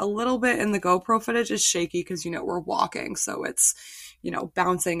see it a little bit in the GoPro footage. Is shaky because, we're walking. So it's,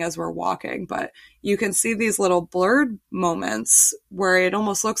 bouncing as we're walking, but you can see these little blurred moments where it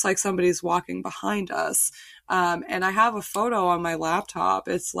almost looks like somebody's walking behind us. And I have a photo on my laptop.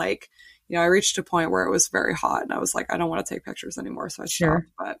 It's like, I reached a point where it was very hot, and I was like, I don't want to take pictures anymore. So I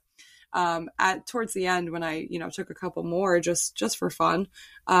stopped. But towards the end, when I took a couple more just for fun,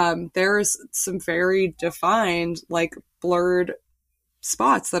 there's some very defined like blurred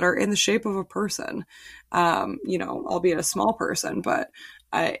spots that are in the shape of a person, albeit a small person, but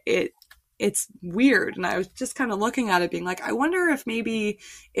it's weird. And I was just kind of looking at it being like, I wonder if maybe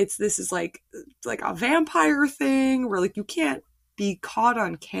this is like a vampire thing where like you can't be caught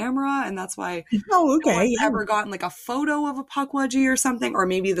on camera, and that's why no one's ever gotten like a photo of a Pukwudgie or something. Or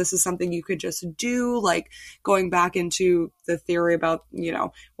maybe this is something you could just do, like going back into the theory about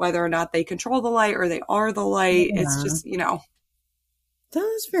whether or not they control the light or they are the light. It's just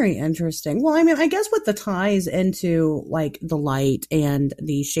that is very interesting. Well, I mean, I guess with the ties into like the light and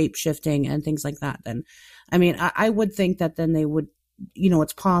the shape shifting and things like that, then I mean, I would think that then they would,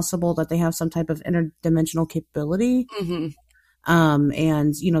 it's possible that they have some type of interdimensional capability. Mm-hmm. And,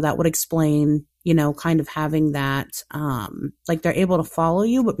 that would explain, kind of having that, like they're able to follow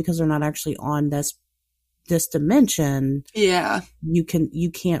you, but because they're not actually on this dimension, you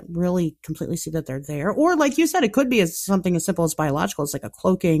can't really completely see that they're there. Or like you said, it could be something as simple as biological. It's like a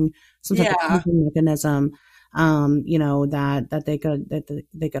cloaking, some type of cloaking mechanism, that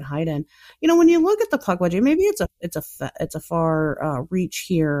they could hide in. When you look at the Pukwudgie, maybe it's a far reach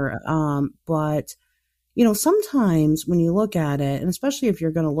here, but sometimes when you look at it, and especially if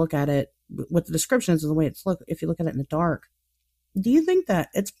you're going to look at it with the descriptions and the way if you look at it in the dark, do you think that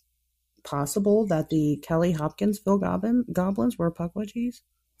it's possible that the Kelly Hopkinsville goblins were Pukwudgies?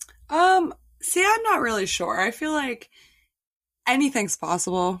 See, I'm not really sure. I feel like anything's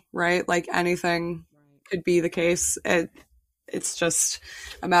possible, right? Like anything could be the case. It's just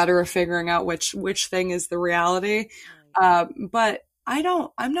a matter of figuring out which thing is the reality. But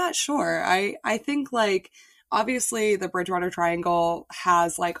I'm not sure. I think like, obviously the Bridgewater Triangle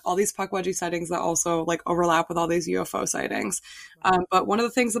has like all these Pukwudgie sightings that also like overlap with all these UFO sightings. But one of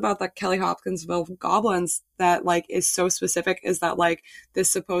the things about the Kelly Hopkinsville goblins that like is so specific is that like this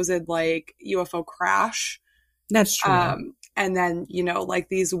supposed like UFO crash. That's true. And then, like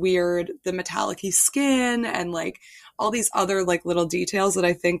these weird, the metallic-y skin and like all these other like little details that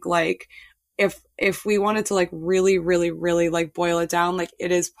I think like, if we wanted to like really, really, really like boil it down, like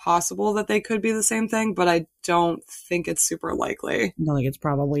it is possible that they could be the same thing, but I don't think it's super likely. No, like it's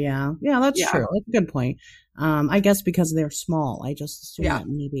probably, yeah, that's true. That's a good point. I guess because they're small, I just assume that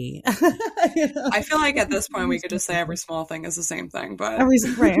maybe. I feel like at this point we could just say every small thing is the same thing, but every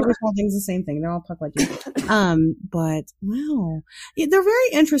small thing is the same thing. They're all Pukwudgie. But wow, they're very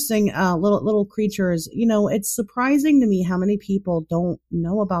interesting little creatures. It's surprising to me how many people don't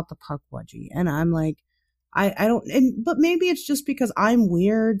know about the Pukwudgie, and I'm like, I don't, but maybe it's just because I'm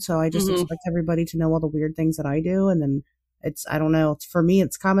weird, so I just expect everybody to know all the weird things that I do, and then I don't know. For me,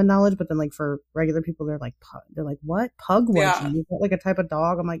 it's common knowledge, but then like for regular people, they're like, what? Pukwudgie? Yeah. Is that like a type of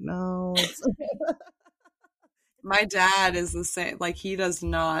dog? I'm like, no. My dad is the same. Like, he does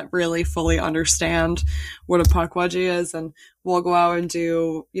not really fully understand what a Pukwudgie is, and we'll go out and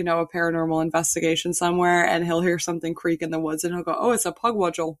do, a paranormal investigation somewhere, and he'll hear something creak in the woods, and he'll go, "Oh, it's a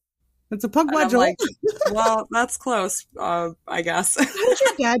Pukwudgie." It's a Pukwudgie. Like, well, that's close, I guess. How did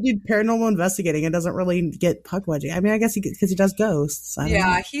your dad do paranormal investigating and doesn't really get Pukwudgie? I mean, I guess because he does ghosts.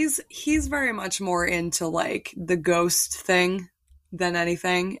 Yeah, he's very much more into like the ghost thing than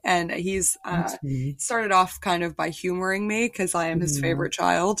anything, and he's started off kind of by humoring me because I am his favorite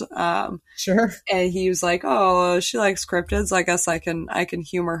child. Sure. And he was like, "Oh, she likes cryptids. I guess I can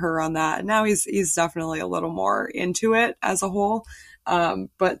humor her on that." And now he's definitely a little more into it as a whole.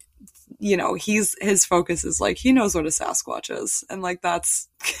 But his focus is like, he knows what a Sasquatch is, and like that's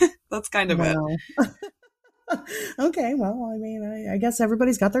kind of it. Okay, well, I mean, I guess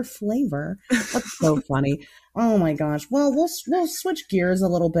everybody's got their flavor. That's so funny. Oh my gosh. Well, we'll switch gears a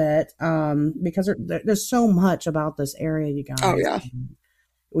little bit, because there's so much about this area, you Oh guys. yeah.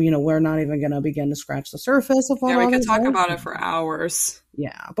 We're not even going to begin to scratch the surface of Yeah, we all could these talk other about it things. for hours.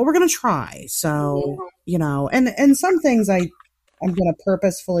 Yeah, but we're going to try. So, Mhm. and some things I'm going to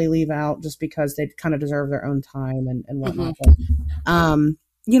purposefully leave out just because they kind of deserve their own time and Mhm. whatnot. But,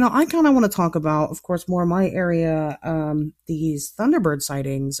 I kind of want to talk about, of course, more my area, these Thunderbird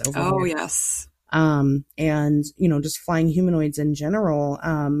sightings over Oh there. yes. And, just flying humanoids in general.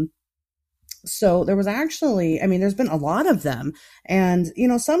 So there was actually, I mean, there's been a lot of them. And,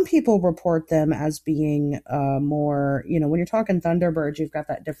 some people report them as being more, when you're talking Thunderbirds, you've got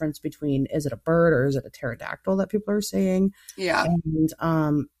that difference between, is it a bird or is it a pterodactyl that people are seeing? Yeah.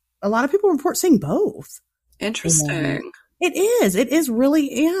 And a lot of people report seeing both. And Interesting. it is really,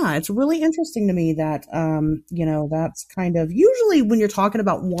 yeah, it's really interesting to me that, that's kind of, usually when you're talking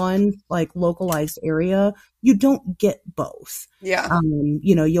about one like localized area, you don't get both. Yeah.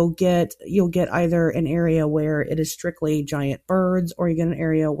 You'll get either an area where it is strictly giant birds, or you get an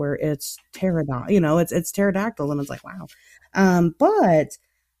area where it's pterodactyl, it's pterodactyl, and it's like, wow. But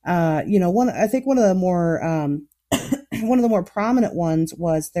I think one of the more, one of the more prominent ones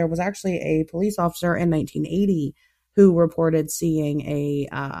was there was actually a police officer in 1980 who reported seeing he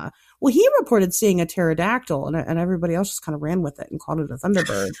reported seeing a pterodactyl, and everybody else just kind of ran with it and called it a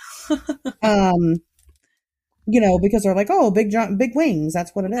thunderbird. Because they're like, oh, big wings,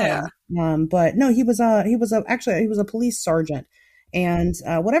 that's what it Yeah. is. But no, he was a police sergeant, and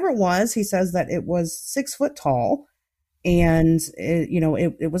whatever it was, he says that it was 6 foot tall, and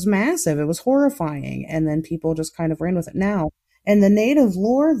it was massive. It was horrifying, and then people just kind of ran with it. Now, and the native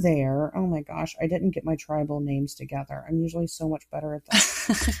lore there, oh my gosh, I didn't get my tribal names together. I'm usually so much better at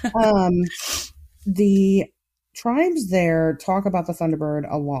that. The tribes there talk about the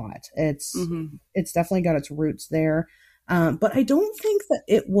Thunderbird a lot. Mhm. It's definitely got its roots there. But I don't think that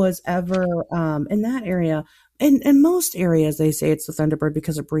it was ever in that area. In most areas, they say it's the Thunderbird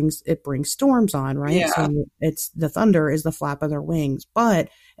because it brings storms on, right? Yeah. So it's the thunder is the flap of their wings. But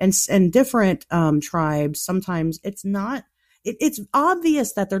and different tribes, sometimes it's not. It's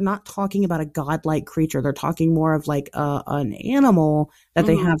obvious that they're not talking about a godlike creature. They're talking more of like an animal that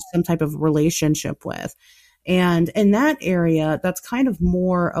they Mhm. have some type of relationship with. And in that area, that's kind of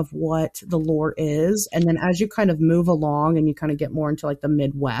more of what the lore is. And then as you kind of move along and you kind of get more into like the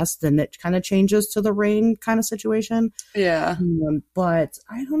Midwest, then it kind of changes to the rain kind of situation. Yeah. But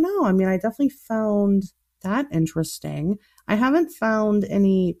I don't know. I mean, I definitely found that interesting. I haven't found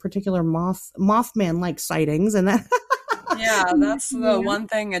any particular Mothman like sightings, and that Yeah, that's the one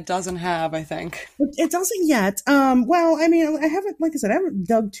thing it doesn't have, I think. It doesn't yet. Well, I mean, I haven't, like I said, I haven't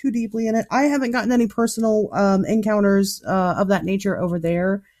dug too deeply in it. I haven't gotten any personal encounters of that nature over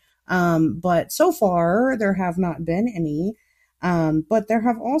there. But so far, there have not been any. But there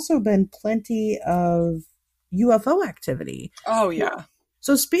have also been plenty of UFO activity. Oh yeah.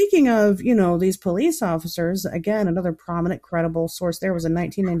 So speaking of, these police officers, again, another prominent, credible source there was in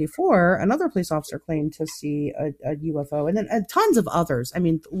 1994. Another police officer claimed to see a UFO, and then tons of others. I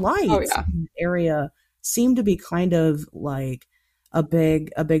mean, Oh lights yeah. in the area seem to be kind of like a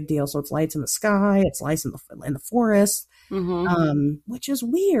big deal. So it's lights in the sky, it's lights in the forest, which is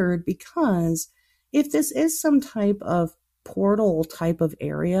weird because if this is some type of portal type of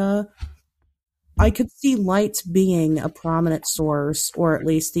area, I could see lights being a prominent source, or at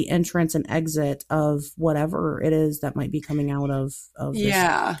least the entrance and exit of whatever it is that might be coming out of this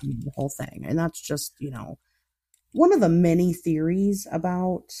Yeah. the whole thing. And that's just, one of the many theories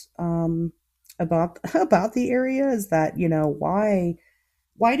about the area is that,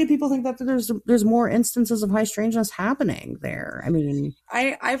 why do people think that there's more instances of high strangeness happening there? I mean,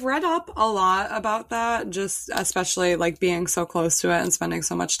 I've read up a lot about that, just especially like being so close to it and spending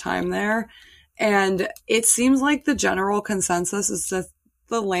so much time there. And it seems like the general consensus is that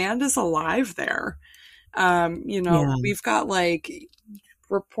the land is alive there. yeah. We've got like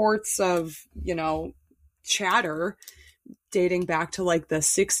reports of, chatter dating back to like the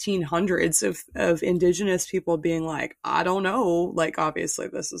 1600s of indigenous people being like, I don't know. Like, obviously,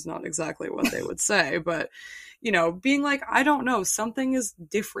 this is not exactly what they would say, but, being like, I don't know, something is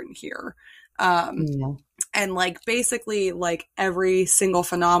different here. Yeah. And like, basically, like every single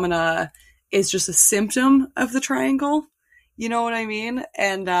phenomena is just a symptom of the triangle. You know what I mean?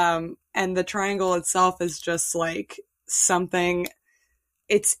 And the triangle itself is just like something,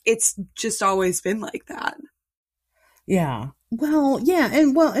 it's just always been like that. Yeah. Well, yeah,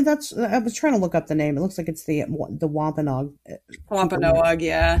 and that's I was trying to look up the name. It looks like it's the Wampanoag people. Wampanoag,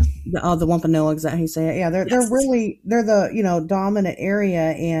 yeah. The Wampanoag, is that how you say it? Yeah, they're Yes. really they're the dominant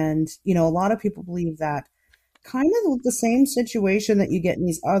area, and a lot of people believe that kind of the same situation that you get in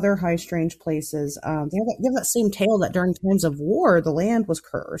these other high strange places. They have that same tale that during times of war, the land was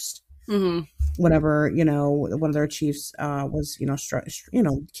cursed. Mm-hmm. Whenever one of their chiefs was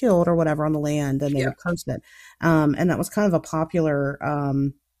killed or whatever on the land, and they would curse it, and that was kind of a popular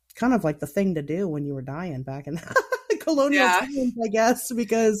kind of like the thing to do when you were dying back in colonial times, I guess,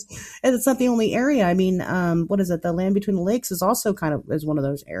 because it's not the only area. I mean, what is it? The land between the lakes is also kind of is one of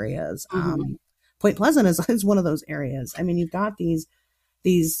those areas. Mm-hmm. Point Pleasant is one of those areas. I mean, you've got these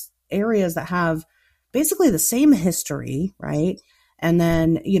areas that have basically the same history, right? And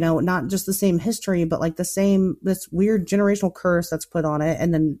then, not just the same history, but like this weird generational curse that's put on it.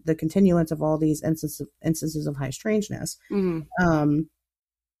 And then the continuance of all these instances of high strangeness. Mm-hmm.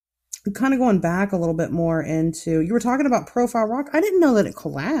 Kind of going back a little bit more into, you were talking about Profile Rock. I didn't know that it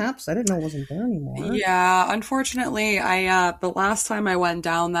collapsed. I didn't know it wasn't there anymore. Yeah, unfortunately, the last time I went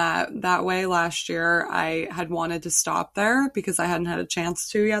down that way last year, I had wanted to stop there because I hadn't had a chance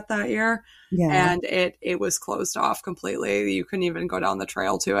to yet that year. Yeah. And it was closed off completely. You couldn't even go down the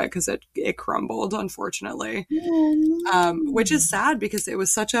trail to it because it crumbled, unfortunately. Which is sad because it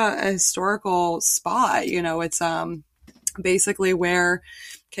was such a historical spot. It's basically where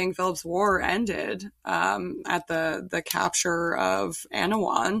King Philip's War ended, at the capture of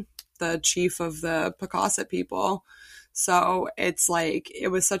Anawan, the chief of the Pecosset people. So it's like, it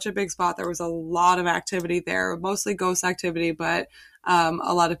was such a big spot. There was a lot of activity there, mostly ghost activity, but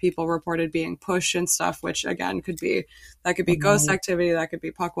a lot of people reported being pushed and stuff, which again could be ghost activity, that could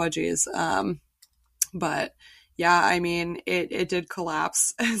be pukwudgies. But yeah, I mean, it did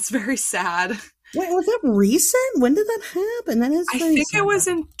collapse. It's very sad. Wait, was that recent? When did that happen? I think it was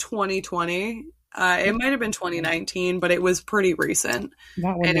in 2020. It might have been 2019, but it was pretty recent.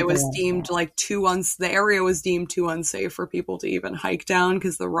 And it was deemed like the area was deemed too unsafe for people to even hike down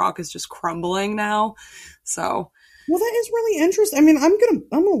because the rock is just crumbling now. So, well, that is really interesting. I mean, I'm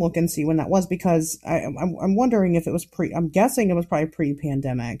gonna look and see when that was, because I'm wondering if it was I'm guessing it was probably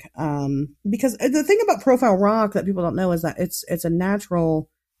pre-pandemic. Because the thing about Profile Rock that people don't know is that it's a natural.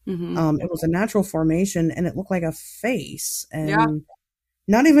 Mm-hmm. It was a natural formation, and it looked like a face, and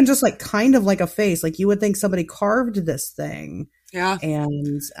not even just like kind of like a face. Like you would think somebody carved this thing. Yeah,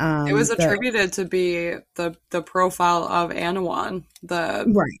 and it was attributed to be the profile of Anawan,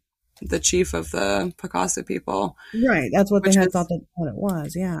 the chief of the Pecosset people. Right, that's what they had thought that it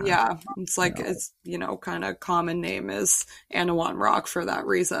was. Yeah, yeah, it's like it's kind of common name is Anawan Rock for that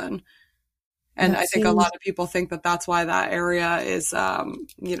reason. And I think a lot of people think that that's why that area is,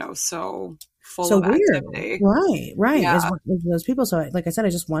 so full of weird. Activity. Right. Yeah. Is those people. So, like I said, I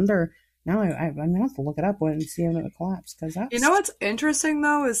just wonder. Now I'm going to have to look it up and see when it collapsed. Because that's... what's interesting,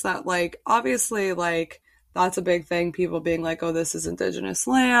 though, is that, like, obviously, like, that's a big thing. People being like, oh, this is indigenous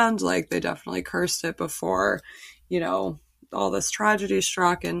land. Like, they definitely cursed it before, all this tragedy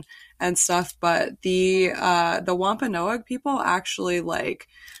struck and stuff. But the Wampanoag people actually, like,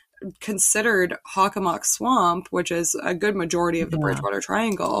 considered Hockomock Swamp, which is a good majority of the Bridgewater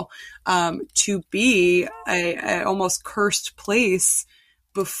Triangle, to be a almost cursed place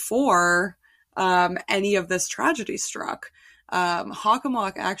before any of this tragedy struck.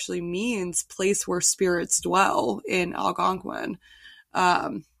 Hockomock actually means place where spirits dwell in Algonquin.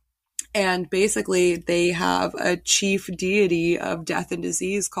 And basically they have a chief deity of death and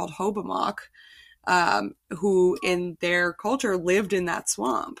disease called Hobomok, who in their culture lived in that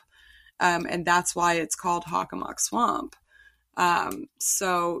swamp. And that's why it's called Hockomock Swamp.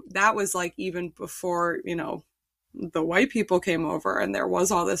 So that was like even before, the white people came over and there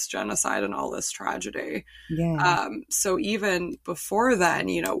was all this genocide and all this tragedy. Yeah. So even before then,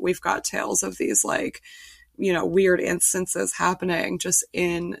 we've got tales of these like, weird instances happening just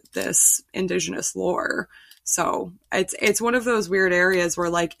in this indigenous lore. So it's one of those weird areas where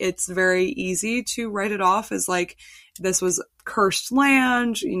like it's very easy to write it off as like this was cursed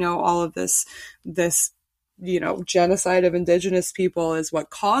land, all of this genocide of indigenous people is what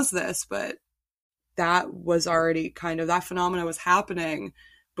caused this, but that was already that phenomena was happening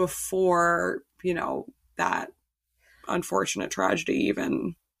before that unfortunate tragedy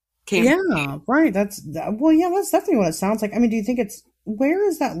even came. Yeah, right. That's definitely what it sounds like. I mean, do you think where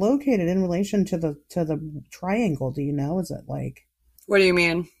is that located in relation to the triangle? Do you know? Is it like... What do you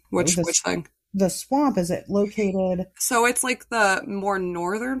mean? Which thing? The swamp, is it located? So it's like the more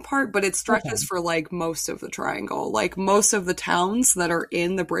northern part, but it stretches for like most of the triangle. Like most of the towns that are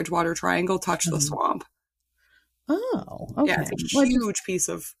in the Bridgewater Triangle touch the swamp. Oh, okay. Yeah, it's a huge piece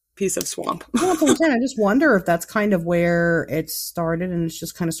of swamp. Well, I just wonder if that's kind of where it started and it's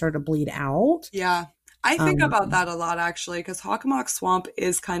just kind of started to bleed out. Yeah. I think about that a lot, actually, because Hockomock Swamp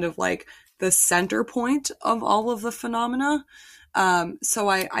is kind of like the center point of all of the phenomena. So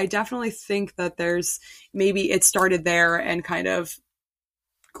I definitely think that there's maybe it started there and kind of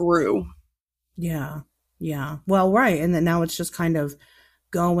grew. Yeah. Yeah. Well, right. And then now it's just kind of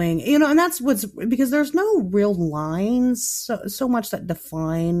going, and that's what's, because there's no real lines so much that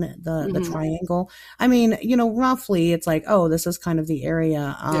define the triangle. I mean, roughly it's like, oh, this is kind of the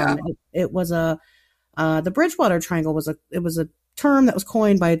area. It was the Bridgewater Triangle was a term that was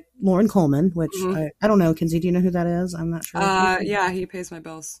coined by Loren Coleman, which I don't know. Kinsey, do you know who that is? I'm not sure. Yeah, he pays my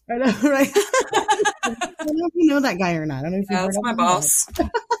bills. I know, right? I don't know if you know that guy or not. I don't know if you've heard of him. That's my boss.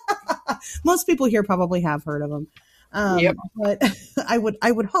 Most people here probably have heard of him. Yep. But I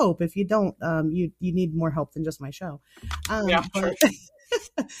would hope if you don't, you need more help than just my show. But,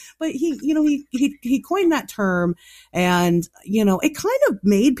 but he coined that term, and it kind of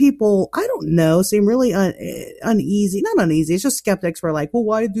made people, I don't know, seem really uneasy. Not uneasy. It's just skeptics were like, well,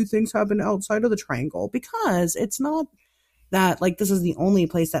 why do things happen outside of the triangle? Because it's not that like this is the only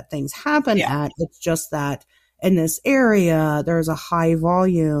place that things happen at. It's just that in this area there's a high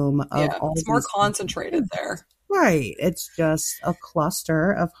volume of all. It's more concentrated there. Right. It's just a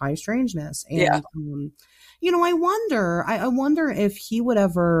cluster of high strangeness. And, I wonder if he would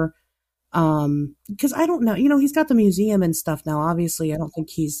ever, cause I don't know, he's got the museum and stuff now. Obviously, I don't think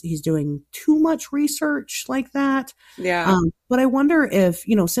he's doing too much research like that. Yeah. But I wonder if,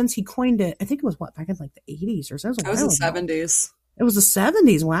 since he coined it, I think it was back in like the 80s or so. It was the 70s. It was the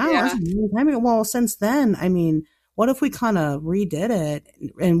 70s. Wow. Yeah. That's a long time ago. Well, since then, I mean, what if we kind of redid it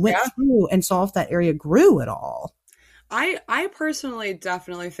and went through and saw if that area grew at all? I personally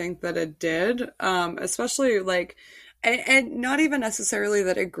definitely think that it did, especially like, and not even necessarily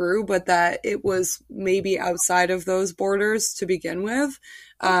that it grew, but that it was maybe outside of those borders to begin with.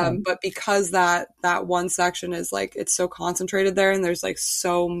 But because that one section is like, it's so concentrated there and there's like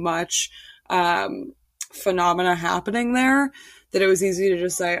so much phenomena happening there that it was easy to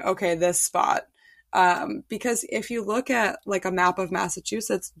just say, okay, this spot. Because if you look at like a map of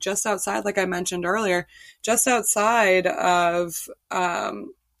Massachusetts, just outside, like I mentioned earlier, just outside of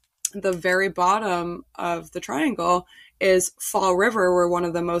the very bottom of the triangle is Fall River, where one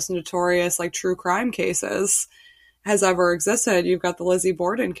of the most notorious like true crime cases has ever existed. You've got the Lizzie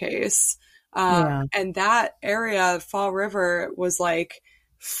Borden case. And that area, Fall River, was like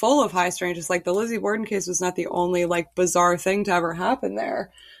full of high strangeness. Like the Lizzie Borden case was not the only like bizarre thing to ever happen there.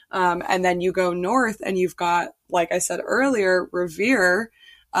 And then you go north and you've got, like I said earlier, Revere,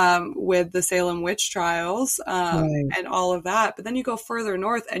 with the Salem witch trials, and all of that. But then you go further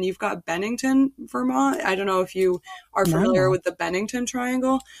north and you've got Bennington, Vermont. I don't know if you are familiar with the Bennington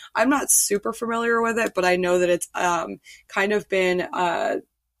Triangle. I'm not super familiar with it, but I know that it's, kind of been,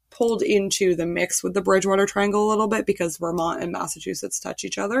 pulled into the mix with the Bridgewater Triangle a little bit because Vermont and Massachusetts touch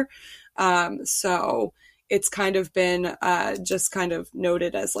each other. So it's kind of been just kind of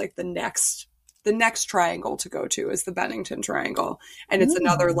noted as like the next triangle to go to is the Bennington Triangle. And it's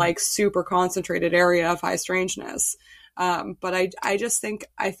another like super concentrated area of high strangeness. But I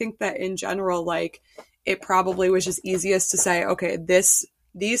think that in general, like it probably was just easiest to say, okay,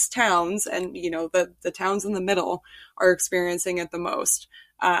 these towns and, the towns in the middle are experiencing it the most.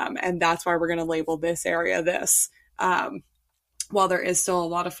 And that's why we're going to label this area this. While there is still a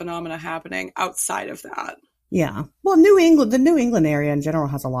lot of phenomena happening outside of that. Yeah. Well, the New England area in general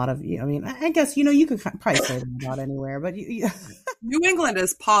has a lot of, I mean, I guess, you could probably say that about anywhere, but New England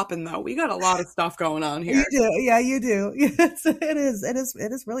is popping though. We got a lot of stuff going on here. You do. Yeah, you do. Yes, it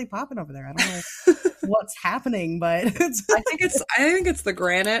is really popping over there. I don't know what's happening, but I think it's the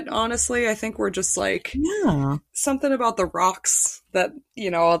granite, honestly. I think we're just like, something about the rocks that,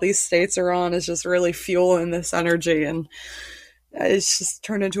 all these states are on is just really fueling this energy, and it's just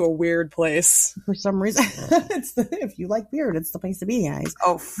turned into a weird place for some reason. If you like weird, it's the place to be, guys.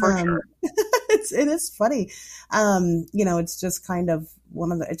 Oh, for sure. It is funny. It's just kind of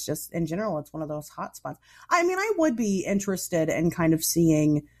it's just in general, it's one of those hot spots. I mean, I would be interested in kind of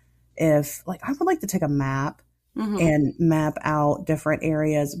seeing if, like, I would like to take a map and map out different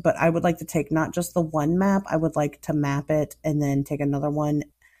areas, but I would like to take not just the one map. I would like to map it and then take another one.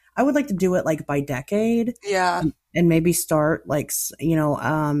 I would like to do it like by decade. Yeah. And maybe start like,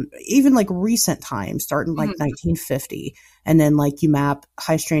 even like recent times, starting like 1950. And then like you map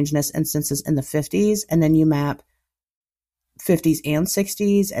high strangeness instances in the 50s, and then you map 50s and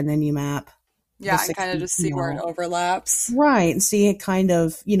 60s, and then you map Yeah, and kind of just see where it overlaps. Right. And see it kind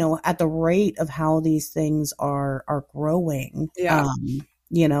of, at the rate of how these things are growing. Yeah.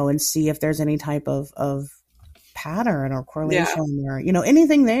 And see if there's any type of pattern or correlation or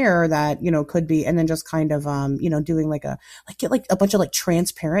anything there that could be, and then just kind of doing get a bunch of like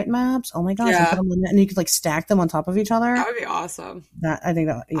transparent maps. Oh my gosh, and put them in, and you could like stack them on top of each other. That would be awesome. I think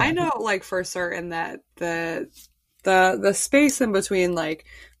that I know like for certain that the space in between like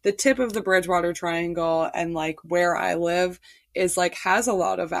the tip of the Bridgewater Triangle and like where I live is like has a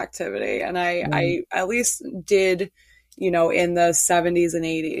lot of activity, and I at least did in the 70s and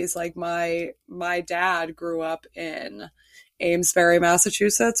 80s. Like my dad grew up in Amesbury,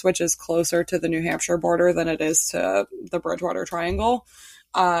 Massachusetts, which is closer to the New Hampshire border than it is to the Bridgewater Triangle.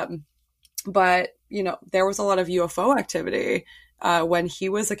 But, there was a lot of UFO activity when he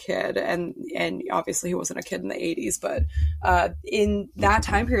was a kid, and obviously he wasn't a kid in the 80s, but in that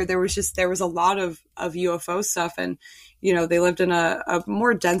time period, there was a lot of UFO stuff, and they lived in a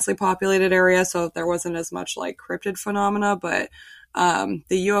more densely populated area, so there wasn't as much like cryptid phenomena, but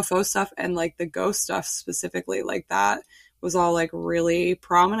the UFO stuff and like the ghost stuff specifically, like that was all like really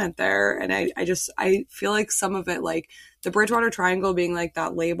prominent there. And I feel like some of it, like the Bridgewater Triangle being like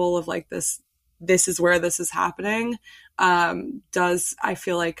that label of like this is where this is happening, does, I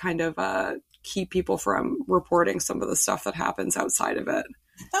feel like, kind of keep people from reporting some of the stuff that happens outside of it.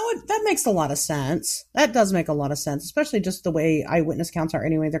 That makes a lot of sense. That does make a lot of sense, especially just the way eyewitness counts are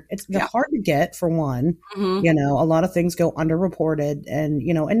anyway. They're hard to get, for one. Mm-hmm. A lot of things go underreported, and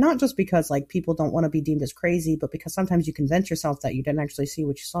and not just because like people don't want to be deemed as crazy, but because sometimes you convince yourself that you didn't actually see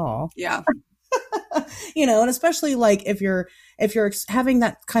what you saw. Yeah. And especially like if you're having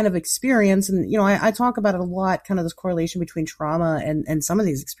that kind of experience, and I talk about it a lot, kind of this correlation between trauma and some of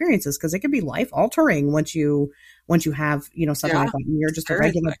these experiences, because it can be life altering once you have something like that, and you're just a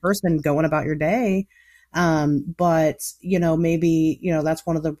regular person going about your day. But maybe that's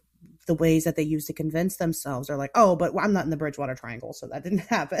one of the ways that they use to convince themselves. They're like, oh, but I'm not in the Bridgewater Triangle, so that didn't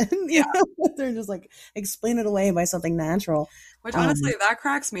happen. They're just like explain it away by something natural. Which honestly, that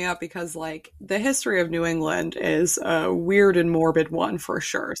cracks me up, because like the history of New England is a weird and morbid one for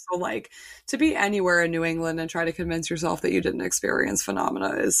sure. So like to be anywhere in New England and try to convince yourself that you didn't experience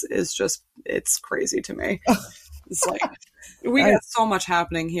phenomena is just, it's crazy to me. It's like we got so much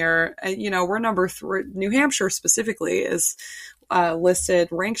happening here. And, we're number 3. New Hampshire specifically is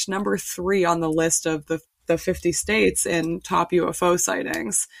ranked number 3 on the list of the 50 states in top UFO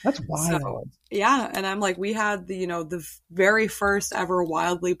sightings. That's wild. So, yeah. And I'm like, we had the very first ever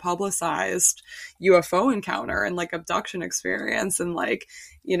wildly publicized UFO encounter and like abduction experience. And like,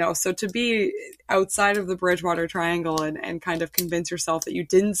 so to be outside of the Bridgewater Triangle and kind of convince yourself that you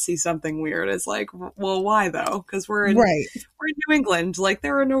didn't see something weird is like, well, why though? Because we're in New England. Like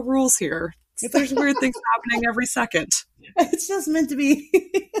there are no rules here. There's weird things happening every second. It's just meant to be.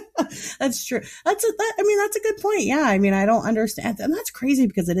 That's true. That's a good point. Yeah. I mean, I don't understand. And that's crazy,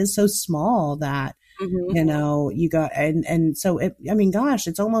 because it is so small that, you got, and so gosh,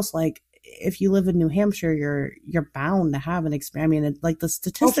 it's almost like if you live in New Hampshire, you're bound to have an experience. I mean, like the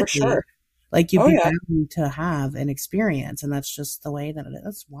statistically, like you'd be bound to have an experience, and that's just the way that it is.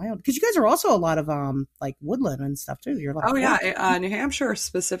 That's wild, because you guys are also a lot of like woodland and stuff too. You're like, New Hampshire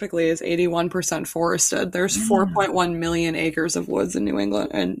specifically is 81% forested. There's 4.1 million acres of woods in New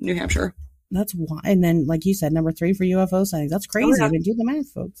England and New Hampshire. That's why. And then, like you said, number 3 for UFO sightings. That's crazy. I mean, do the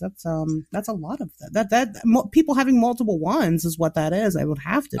math, folks. That's a lot of that. People having multiple ones is what that is. I would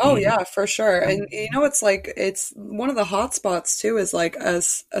have to. Oh yeah, for sure. And it's like, it's one of the hot spots too, is like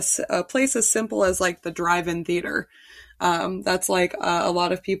a place as simple as like the drive-in theater. That's like a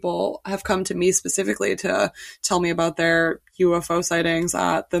lot of people have come to me specifically to tell me about their UFO sightings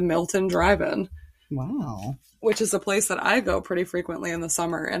at the Milton Drive-In. Wow. Which is a place that I go pretty frequently in the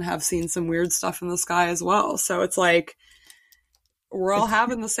summer and have seen some weird stuff in the sky as well. So it's like, we're all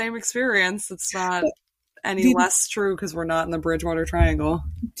having the same experience. It's not any less true because we're not in the Bridgewater Triangle.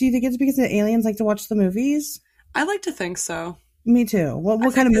 Do you think it's because the aliens like to watch the movies? I like to think so. Me too.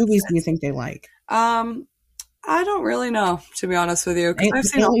 What kind of movies do you think they like? I don't really know, to be honest with you, because I've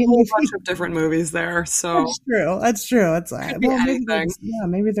seen a whole bunch of different movies there. So that's true. It's like,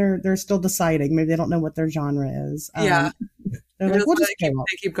 maybe they're still deciding. Maybe they don't know what their genre is. They're like, they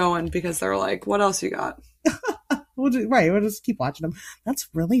keep going because they're like, what else you got? We'll just keep watching them. That's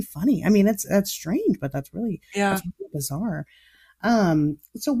really funny. I mean, that's strange, but that's really bizarre.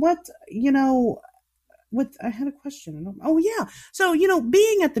 So what I had a question. Oh yeah. So,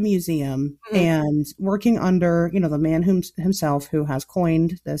 being at the museum and working under, the man himself who has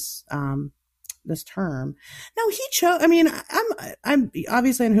coined this, this term. No, he chose. I mean, I'm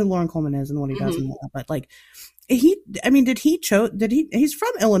obviously in who Lauren Coleman is and what he does, and that, but like he's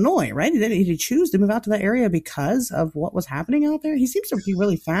from Illinois, right? Did he choose to move out to that area because of what was happening out there? He seems to be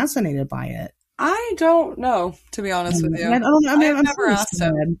really fascinated by it. I don't know, to be honest with you. I've never asked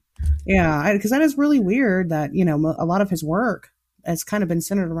him. Yeah, because that is really weird that, you know, a lot of his work has kind of been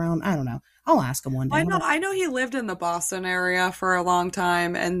centered around, I don't know. I'll ask him one day. I know he lived in the Boston area for a long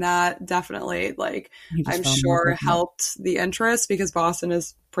time, and that definitely, like, I'm sure helped the interest, because Boston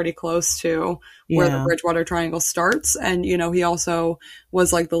is pretty close to where the Bridgewater Triangle starts. And, you know, he also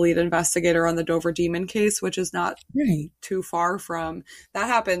was like the lead investigator on the Dover Demon case, which is not too far from, that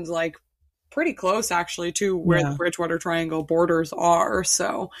happened like pretty close actually to where the Bridgewater Triangle borders are.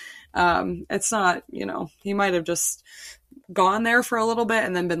 So it's not, you know, he might have just gone there for a little bit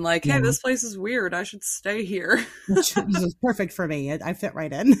and then been like, hey, this place is weird, I should stay here. This is perfect for me. I fit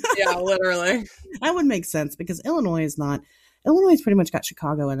right in. Yeah, literally. That would make sense, because Illinois pretty much got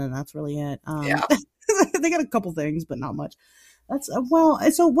Chicago in it, and that's really it. They got a couple things, but not much. That's so what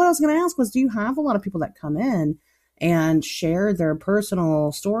I was going to ask was, do you have a lot of people that come in and share their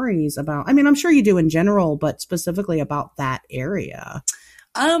personal stories about, I mean, I'm sure you do in general, but specifically about that area?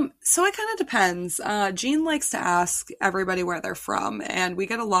 So it kind of depends. Jean likes to ask everybody where they're from, and we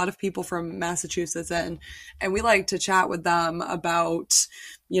get a lot of people from Massachusetts in, and we like to chat with them about,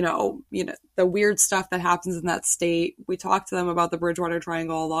 you know, the weird stuff that happens in that state. We talk to them about the Bridgewater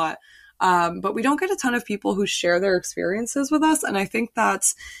Triangle a lot. But we don't get a ton of people who share their experiences with us. And I think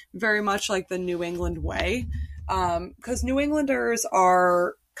that's very much like the New England way. Because New Englanders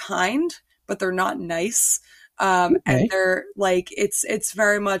are kind, but they're not nice. And they're like, it's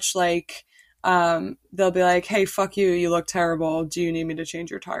very much like, they'll be like, hey, fuck you, you look terrible, do you need me to change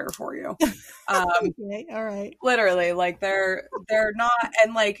your tire for you? Okay, all right. Literally, like they're not,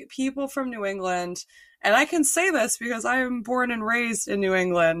 and like people from New England, and I can say this because I am born and raised in New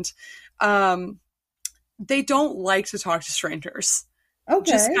England, they don't like to talk to strangers.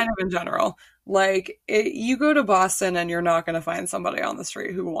 Okay. Just kind of in general. Like, you go to Boston and you're not going to find somebody on the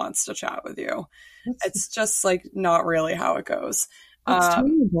street who wants to chat with you. It's just, like, not really how it goes. That's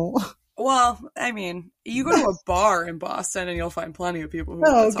terrible. Well, I mean, you go to a bar in Boston and you'll find plenty of people who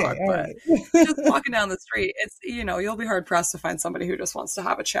want to talk, but just walking down the street, it's, you know, you'll be hard pressed to find somebody who just wants to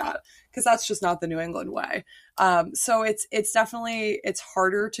have a chat, because that's just not the New England way. So it's definitely, it's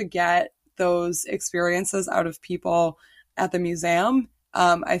harder to get those experiences out of people at the museum.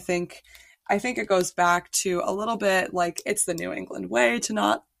 I think it goes back to a little bit like, it's the New England way to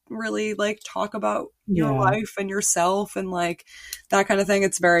not really like talk about your life and yourself and like that kind of thing.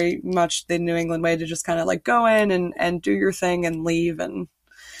 It's very much the New England way to just kind of like go in and do your thing and leave and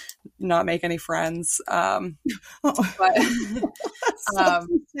not make any friends. But sad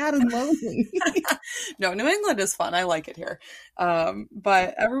and lonely. No, New England is fun. I like it here.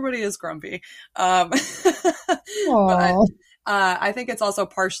 But everybody is grumpy. But I think it's also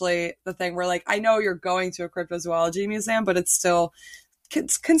partially the thing where, like, I know you're going to a cryptozoology museum, but it's still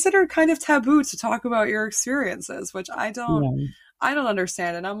considered kind of taboo to talk about your experiences, which I don't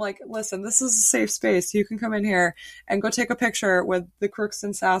understand. And I'm like, listen, this is a safe space. You can come in here and go take a picture with the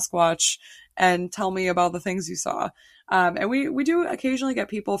Crookston Sasquatch and tell me about the things you saw. And we do occasionally get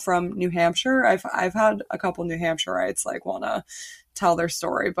people from New Hampshire. I've had a couple New Hampshireites like want to tell their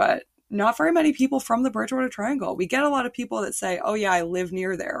story, but not very many people from the Bridgewater Triangle. We get a lot of people that say, oh yeah, I live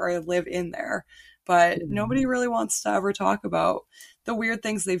near there or I live in there, but nobody really wants to ever talk about the weird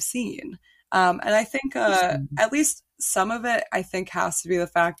things they've seen. And I think at least some of it, I think, has to be the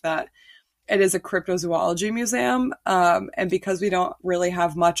fact that it is a cryptozoology museum. And because we don't really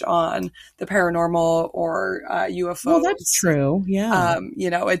have much on the paranormal or UFOs. Well, that's true. Yeah. You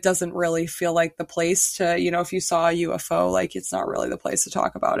know, it doesn't really feel like the place to, you know, if you saw a UFO, like it's not really the place to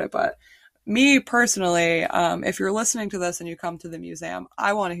talk about it. But me personally, if you're listening to this and you come to the museum,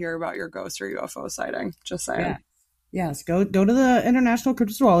 I want to hear about your ghost or UFO sighting. Just saying. Yeah. Yes. Go to the International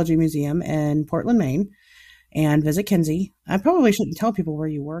Cryptozoology Museum in Portland, Maine. And visit Kinsey. I probably shouldn't tell people where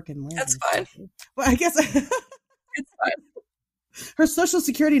you work and live. That's fine. But I guess it's fine. Her social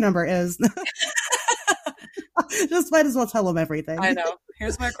security number is. Just might as well tell them everything. I know.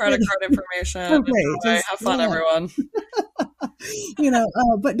 Here's my credit card information. Okay, have fun, everyone.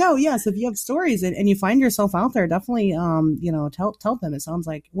 But no, yes, if you have stories and you find yourself out there, definitely, tell them. It sounds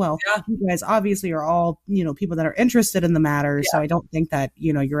like, well, Yeah. you guys obviously are all, people that are interested in the matter. Yeah. So I don't think that,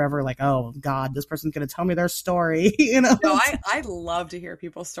 you're ever like, oh God, this person's going to tell me their story, No, I love to hear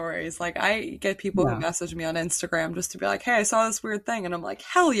people's stories. Like I get people who message me on Instagram just to be like, hey, I saw this weird thing. And I'm like,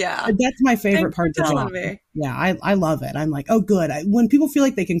 hell yeah. That's my favorite part of the job. Me. Yeah, I love it. I'm like, oh, good. When people feel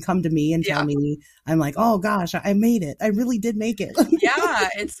like they can come to me and tell me, I'm like, oh gosh, I made it. I really did make it. Yeah,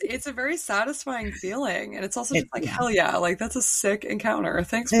 it's a very satisfying feeling, and it's also just like, hell yeah, like that's a sick encounter.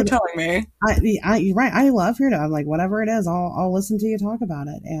 Thanks for telling me. You're right. I love hearing it. I'm like, whatever it is, I'll listen to you talk about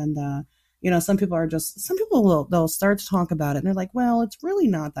it. And some people they'll start to talk about it, and they're like, well, it's really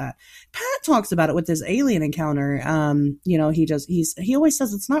not that. Pat talks about it with this alien encounter. He always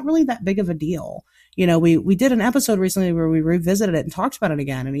says it's not really that big of a deal. We did an episode recently where we revisited it and talked about it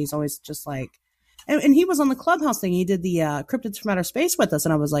again, and he's always just like. And he was on the Clubhouse thing. He did the Cryptids from Outer Space with us.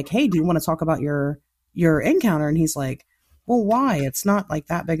 And I was like, hey, do you want to talk about your encounter? And he's like, well, why? It's not like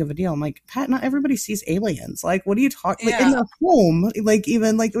that big of a deal. I'm like, Pat, not everybody sees aliens. Like, what are you talking like in their home? Like,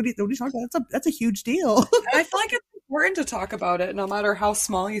 even like, what are you talking about? That's a huge deal. And I feel like it's important to talk about it no matter how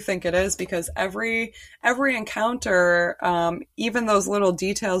small you think it is, because every encounter, even those little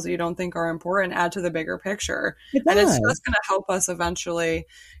details that you don't think are important, add to the bigger picture. And it's just going to help us eventually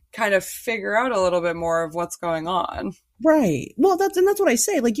kind of figure out a little bit more of what's going on. Right. Well, that's what I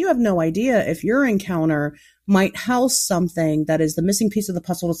say. Like, you have no idea if your encounter might house something that is the missing piece of the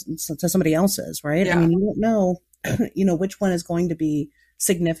puzzle to somebody else's, right? Yeah. I mean, you don't know, which one is going to be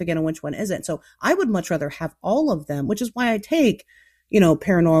significant and which one isn't. So I would much rather have all of them, which is why I take,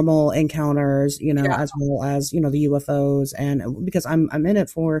 paranormal encounters, as well as, the UFOs, and because I'm in it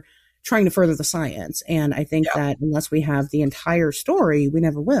for trying to further the science. And I think that unless we have the entire story, we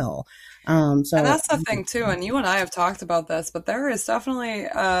never will. And that's the thing too. And you and I have talked about this, but there is definitely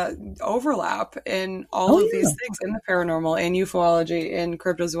overlap in all of these things, in the paranormal, in ufology, in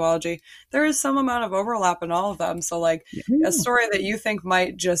cryptozoology. There is some amount of overlap in all of them. So like a story that you think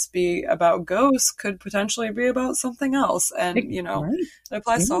might just be about ghosts could potentially be about something else. And, it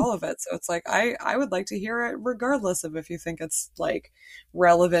applies to all of it. So it's like, I would like to hear it regardless of if you think it's like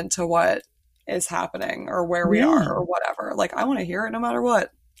relevant to what is happening or where we are or whatever. Like, I want to hear it no matter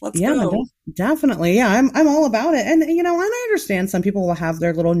what. Let's go. Definitely. Yeah, I'm all about it. And, and I understand some people will have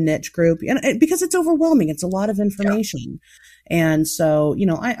their little niche group because it's overwhelming. It's a lot of information. Yeah. And so,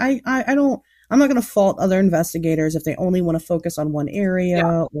 I'm not going to fault other investigators if they only want to focus on one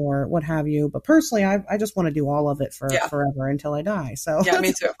area or what have you. But personally, I just want to do all of it for forever until I die. So yeah,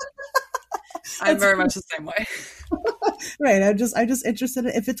 me too. I'm very much the same way. Right. I'm just interested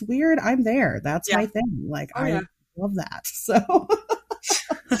in, if it's weird, I'm there. That's my thing. Like, I love that. So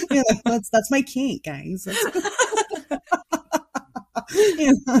that's my kink, guys. That's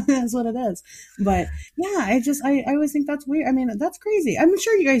what it is. But yeah, I always think that's weird. I mean, that's crazy. I'm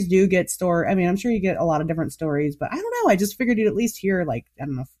sure you guys do get I'm sure you get a lot of different stories, but I don't know. I just figured you'd at least hear like, I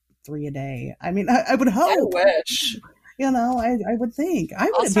don't know, 3 a day. I mean, I would hope. I wish. I would think.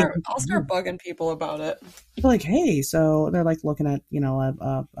 I'll start bugging people about it. Like, hey, so they're like looking at one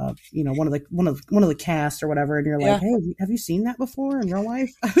of the cast or whatever, and you're like, hey, have you seen that before in real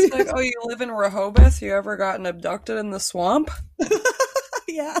life? It's like, oh, you live in Rehoboth? You ever gotten abducted in the swamp?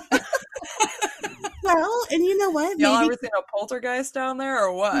 Yeah. Well, and you know what? Y'all ever seen a poltergeist down there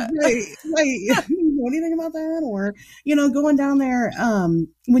or what? Right. You know anything about that? Or, going down there,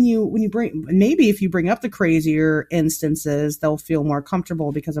 when you if you bring up the crazier instances, they'll feel more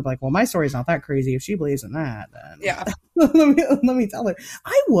comfortable because they're like, well, my story's not that crazy. If she believes in that, then let me tell her.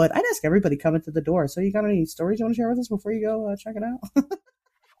 I'd ask everybody coming to the door. So you got any stories you want to share with us before you go check it out?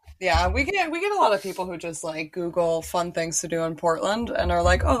 Yeah, we get a lot of people who just like Google fun things to do in Portland and are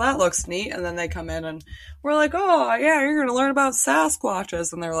like, oh, that looks neat. And then they come in and we're like, oh, yeah, you're going to learn about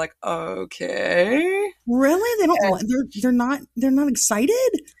Sasquatches. And they're like, okay. Really? They don't, they're not excited?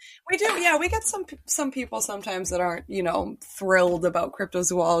 We do. Yeah, we get some people sometimes that aren't, thrilled about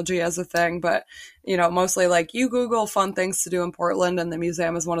cryptozoology as a thing. But, mostly like you Google fun things to do in Portland and the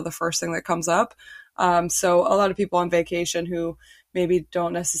museum is one of the first thing that comes up. So a lot of people on vacation who maybe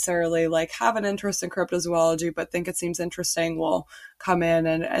don't necessarily like have an interest in cryptozoology, but think it seems interesting will come in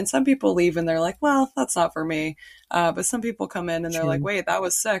and some people leave and they're like, well, that's not for me. But some people come in and they're like, wait, that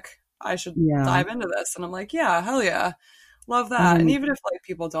was sick. I should dive into this. And I'm like, yeah, hell yeah. Love that. And even if like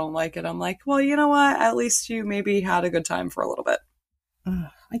people don't like it, I'm like, well, you know what? At least you maybe had a good time for a little bit.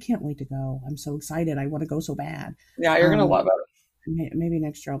 I can't wait to go. I'm so excited. I want to go so bad. Yeah, you're going to love it. Maybe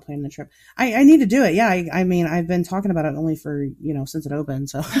next year I'll plan the trip. I need to do it. Yeah. I mean, I've been talking about it only for, since it opened.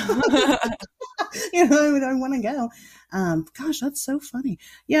 So I want to go. Gosh, that's so funny.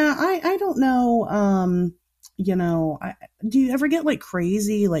 Yeah, I don't know. Do you ever get like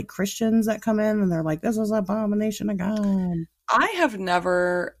crazy like Christians that come in and they're like, this is an abomination of God? I have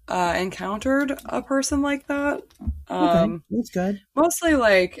never encountered a person like that. Okay, that's good. Mostly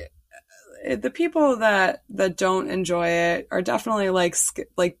like the people that don't enjoy it are definitely like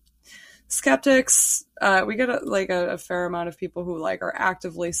skeptics. We get a fair amount of people who like are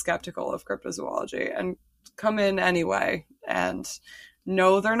actively skeptical of cryptozoology and come in anyway and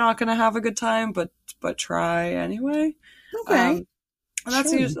know they're not going to have a good time, but try anyway. Okay. And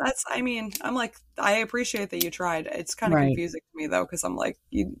that's usually, I mean, I'm like, I appreciate that you tried. It's kind of confusing to me though, because I'm like,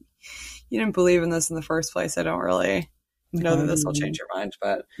 you didn't believe in this in the first place. I don't really know that this will change your mind,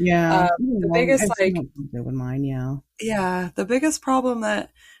 but the biggest the biggest problem that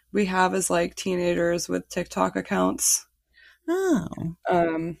we have is like teenagers with TikTok accounts. Oh,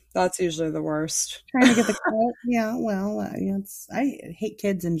 that's usually the worst. Trying to get the credit. Yeah, well, I hate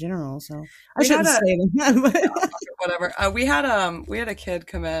kids in general, so I shouldn't say that. But whatever. We had a kid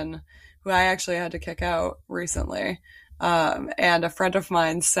come in who I actually had to kick out recently, and a friend of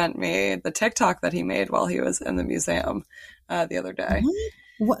mine sent me the TikTok that he made while he was in the museum the other day.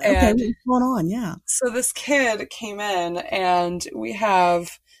 What? Okay, what's going on? Yeah. So this kid came in, and we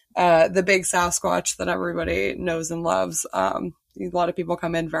have the big Sasquatch that everybody knows and loves. A lot of people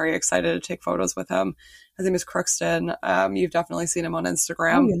come in very excited to take photos with him. His name is Crookston. You've definitely seen him on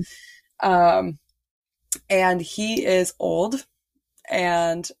Instagram. Oh, yeah. And he is old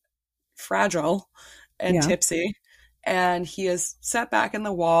and fragile and tipsy. And he is set back in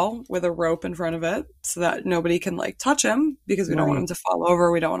the wall with a rope in front of it so that nobody can like touch him, because we don't want him to fall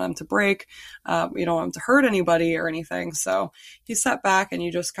over. We don't want him to break. We don't want him to hurt anybody or anything. So he's set back and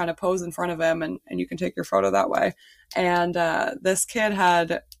you just kind of pose in front of him and you can take your photo that way. And this kid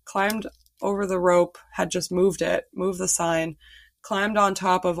had climbed over the rope, had just moved the sign, climbed on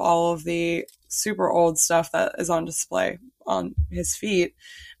top of all of the super old stuff that is on display on his feet,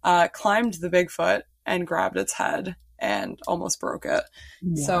 climbed the Bigfoot and grabbed its head and almost broke it.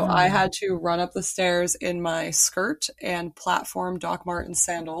 Wow. So I had to run up the stairs in my skirt and platform Doc Martens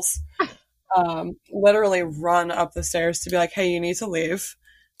sandals, literally run up the stairs to be like, hey, you need to leave.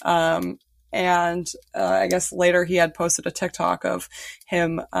 And I guess later he had posted a TikTok of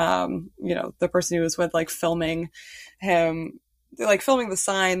him, the person he was with, like filming him, like filming the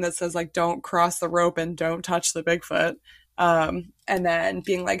sign that says like, don't cross the rope and don't touch the Bigfoot. And then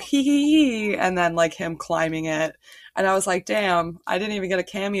being like, hee hee hee, and then like him climbing it. And I was like, damn, I didn't even get a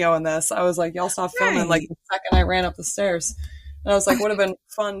cameo in this. I was like, y'all stop filming like the second I ran up the stairs. And I was like, would have been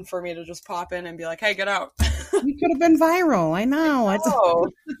fun for me to just pop in and be like, hey, get out. You could have been viral. I know.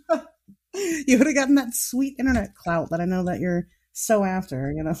 You would have gotten that sweet internet clout that I know that you're so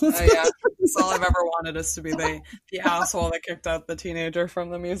after, yeah. That's all I've ever wanted, is to be the asshole that kicked out the teenager from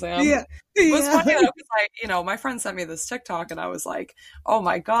the museum. Yeah. It was funny though, because my friend sent me this TikTok and I was like, oh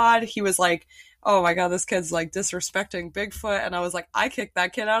my God. He was like, oh my God, this kid's like disrespecting Bigfoot. And I was like, I kicked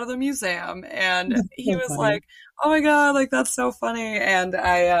that kid out of the museum. And he was like, oh my God, like that's so funny. And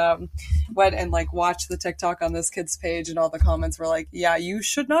I went and like watched the TikTok on this kid's page, and all the comments were like, yeah, you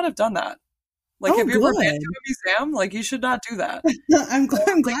should not have done that. Like, have you ever been to a museum? Like, you should not do that. I'm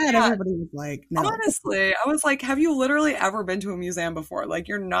glad everybody was like, no. Honestly, I was like, have you literally ever been to a museum before? Like,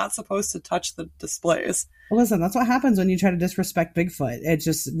 you're not supposed to touch the displays. Well, listen, that's what happens when you try to disrespect Bigfoot. It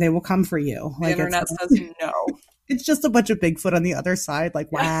just, they will come for you. Like, the internet says no. It's just a bunch of Bigfoot on the other side.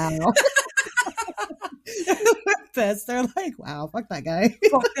 Like, wow. Pissed. They're like, wow, fuck that guy.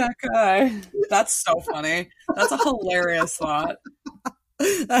 Fuck that guy. That's so funny. That's a hilarious thought.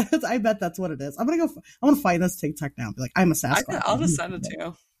 I bet that's what it is. I'm gonna find this TikTok now and be like, I'm a Sasquatch. I'll just send it to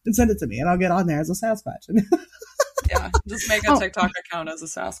you. And send it to me, and I'll get on there as a Sasquatch. Yeah, just make a TikTok account as a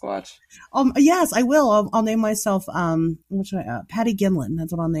Sasquatch. Yes, I will. I'll name myself Patty Gimlin.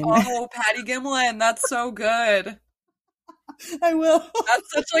 That's what I'll name. Oh, Patty Gimlin. That's so good. I will.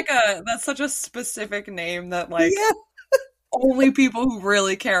 That's such a specific name that like only people who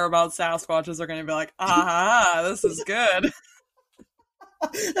really care about Sasquatches are going to be like, aha, this is good.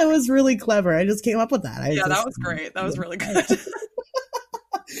 That was really clever. I just came up with that. That was great. That was really good.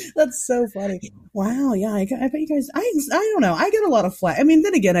 That's so funny. Wow. Yeah. I bet you guys, I don't know. I get a lot of flack. I mean,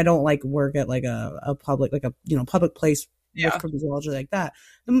 then again, I don't like work at like a public, like a, public place with cryptozoology like that.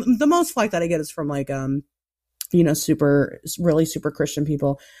 The most flack that I get is from like, really super Christian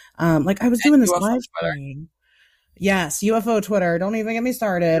people. Like I was doing this live stream. Yes. UFO Twitter. Don't even get me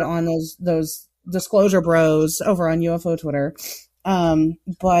started on those disclosure bros over on UFO Twitter.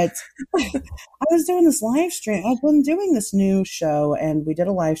 But I was doing this live stream. I've been doing this new show, and we did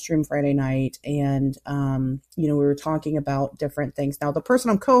a live stream Friday night, and we were talking about different things. Now, the person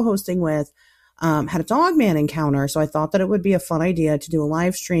I'm co-hosting with had a dog man encounter, so I thought that it would be a fun idea to do a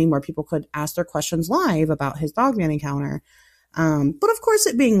live stream where people could ask their questions live about his dog man encounter. But of course,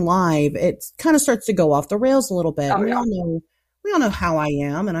 it being live, it kind of starts to go off the rails a little bit. Oh, yeah. We all know how I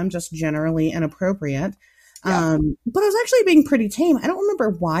am, and I'm just generally inappropriate. Yeah. But I was actually being pretty tame. I don't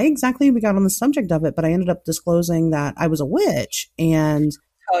remember why exactly we got on the subject of it, but I ended up disclosing that I was a witch, and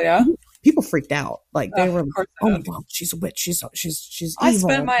hell yeah, people freaked out. Like they were, "Oh my god, she's a witch! She's evil." I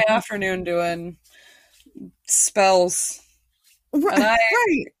spent my afternoon doing spells, right?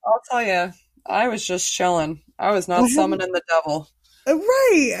 And I'll tell you, I was just chilling. I was not summoning the devil.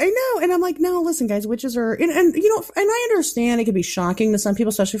 Right, I know, and I'm like, no, listen, guys, witches are, and I understand it can be shocking to some people,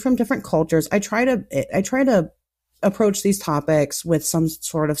 especially from different cultures. I try to approach these topics with some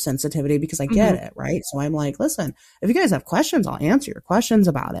sort of sensitivity because I get it, right? So I'm like, listen, if you guys have questions, I'll answer your questions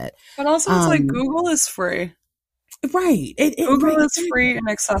about it. But also, it's like Google is free, right? Google is free and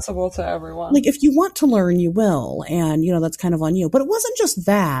accessible to everyone. Like, if you want to learn, you will, and that's kind of on you. But it wasn't just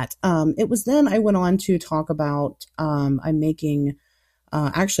that. It was then I went on to talk about I'm making.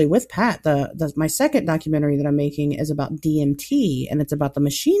 Actually, with Pat, my second documentary that I'm making is about DMT, and it's about the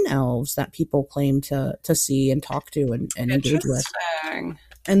machine elves that people claim to see and talk to and engage with.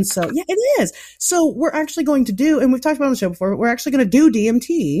 And so, yeah, it is. So we're actually going to do, and we've talked about it on the show before, but we're actually going to do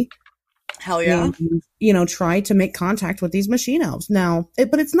DMT. Hell yeah. And, try to make contact with these machine elves. Now,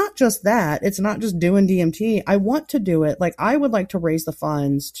 but it's not just that. It's not just doing DMT. I want to do it. Like, I would like to raise the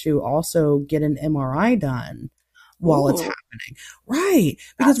funds to also get an MRI done while it's happening. Right.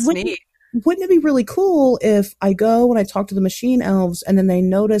 Because wouldn't it be really cool if I go and I talk to the machine elves and then they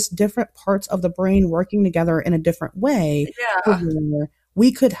notice different parts of the brain working together in a different way? Yeah. Where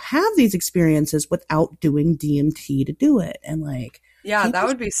we could have these experiences without doing DMT to do it. And that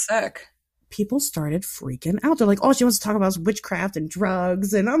would be sick. People started freaking out. They're like, oh, she wants to talk about witchcraft and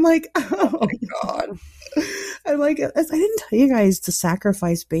drugs. And I'm like, oh my God. I'm like, I didn't tell you guys to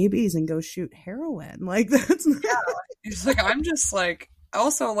sacrifice babies and go shoot heroin. Like, that's not. Yeah. It's like, I'm just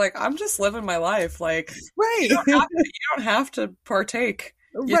I'm just living my life. Like, right. You don't have to partake.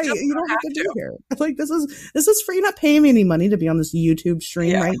 Right. You don't have to be here. Like, this is free. You're not paying me any money to be on this YouTube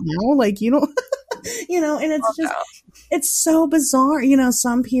stream right now. Like, you don't, and it's just, it's so bizarre.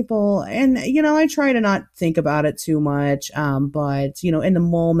 Some people, and, I try to not think about it too much. But, in the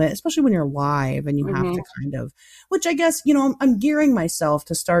moment, especially when you're live and you have to kind of, which I guess, I'm gearing myself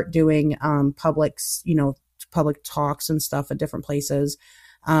to start doing, public talks and stuff at different places.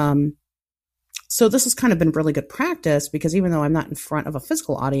 So this has kind of been really good practice because even though I'm not in front of a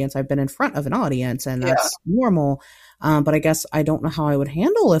physical audience, I've been in front of an audience, and that's normal. But I guess I don't know how I would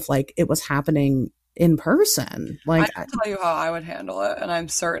handle if it was happening in person. Like, I can tell you how I would handle it, and I'm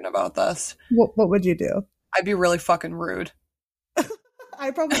certain about this. What would you do? I'd be really fucking rude.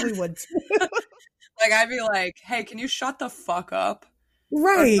 I probably would too. I'd be like, hey, can you shut the fuck up?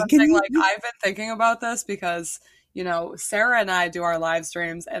 Right. I've been thinking about this because Sarah and I do our live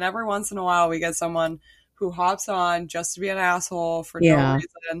streams, and every once in a while we get someone who hops on just to be an asshole for no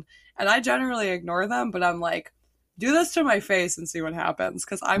reason. And I generally ignore them, but I'm like, do this to my face and see what happens.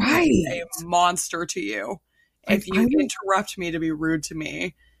 Because I'm going to be a monster to you if you interrupt me to be rude to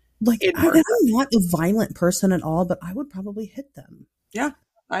me. Like, I'm not a violent person at all, but I would probably hit them. Yeah.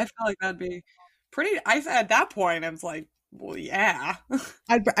 I feel like that'd be pretty, at that point, I was like, well, yeah.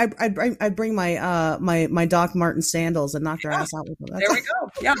 I'd bring my my Doc Marten sandals and knock their ass out with them. There we go.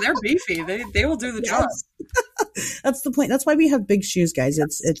 Yeah, they're beefy. They will do the job. That's the point. That's why we have big shoes, guys.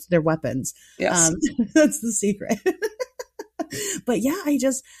 It's their weapons. Yes. That's the secret. But yeah, I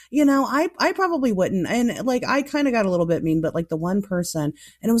just, I probably wouldn't. And I kind of got a little bit mean, but the one person,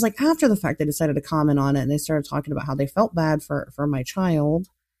 and it was after the fact, they decided to comment on it and they started talking about how they felt bad for my child.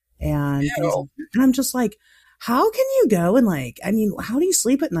 And I'm just like, how can you go and how do you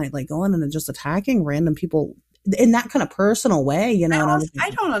sleep at night? Going and just attacking random people in that kind of personal way, I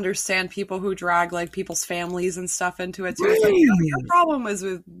don't understand people who drag people's families and stuff into it too. Right. Your problem is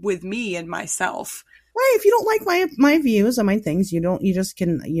with me and myself. Right. If you don't like my views and my things, you don't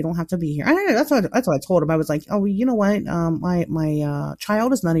have to be here. I don't know. That's what I told him. I was like, oh, you know what? My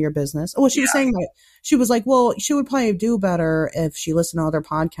child is none of your business. Oh, well, she was saying that she was like, well, she would probably do better if she listened to other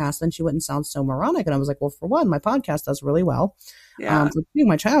podcasts, then she wouldn't sound so moronic. And I was like, well, for one, my podcast does really well. Yeah. For two,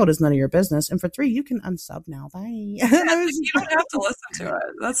 my child is none of your business. And for three, you can unsub now. Bye. You don't have to listen to it.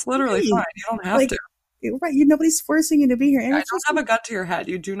 That's literally fine. You don't have to. Right. Nobody's forcing you to be here. And I don't have a gun to your head.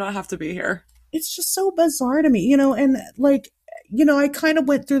 You do not have to be here. It's just so bizarre to me, and I kind of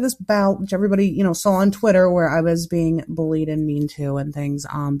went through this bout, which everybody, saw on Twitter, where I was being bullied and mean to and things,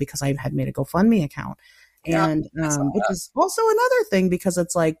 because I had made a GoFundMe account. And, which is also another thing, because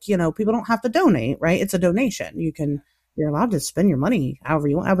it's like, people don't have to donate, right? It's a donation. You're allowed to spend your money however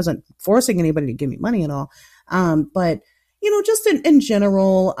you want. I wasn't forcing anybody to give me money at all. But, just in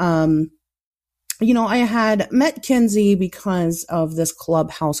general, I had met Kenzie because of this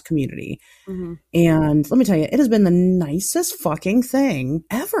Clubhouse community. Mm-hmm. And let me tell you, it has been the nicest fucking thing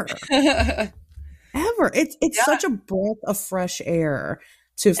ever. Ever. It's such a breath of fresh air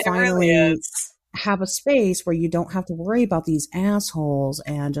to finally have a space where you don't have to worry about these assholes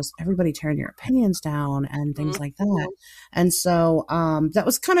and just everybody tearing your opinions down and things like that. And so that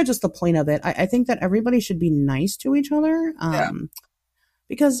was kind of just the point of it. I think that everybody should be nice to each other.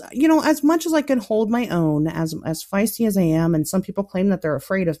 Because, as much as I can hold my own, as feisty as I am, and some people claim that they're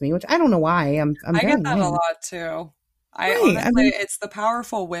afraid of me, which I don't know why. I get that a lot too. Honestly, it's the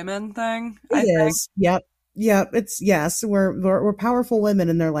powerful women thing. It is. Yep. It's we're powerful women,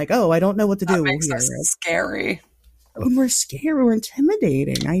 and they're like, oh, I don't know what to do here. Makes us scary. And we're scary. We're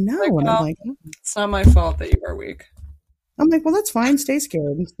intimidating. I know. And I'm like, it's not my fault that you are weak. I'm like, well, that's fine. Stay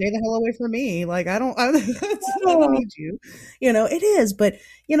scared and stay the hell away from me. Like, I don't need you. It is. But,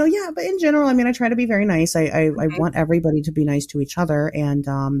 but in general, I mean, I try to be very nice. I want everybody to be nice to each other. And,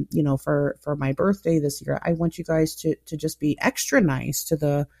 for my birthday this year, I want you guys to just be extra nice to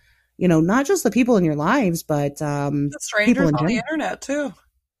the, not just the people in your lives, but the strangers on the internet too.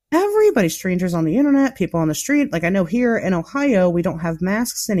 Everybody, strangers on the internet, people on the street. Like, I know here in Ohio, we don't have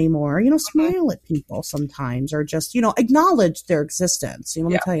masks anymore. Smile at people sometimes, or just, acknowledge their existence.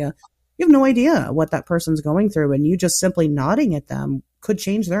 Let me tell you, you have no idea what that person's going through, and you just simply nodding at them could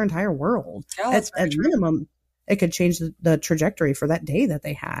change their entire world. At minimum, it could change the trajectory for that day that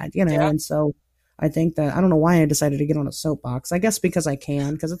they had, and so I think that, I don't know why I decided to get on a soapbox. I guess because I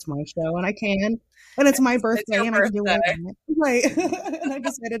can, because it's my show and I can. And it's my birthday, and I can do whatever I want. Right. And I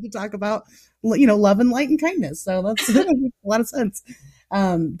decided to talk about, love and light and kindness. So that makes a lot of sense.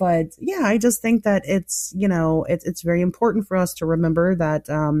 But yeah, I just think that it's, it's very important for us to remember that,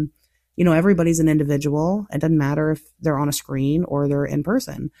 everybody's an individual. It doesn't matter if they're on a screen or they're in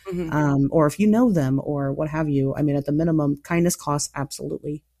person, or if you know them or what have you. I mean, at the minimum, kindness costs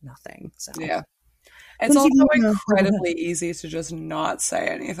absolutely nothing. So yeah. It's also incredibly easy to just not say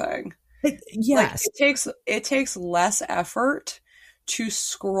anything. Yes. It takes less effort to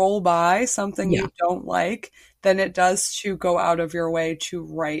scroll by something you don't like than it does to go out of your way to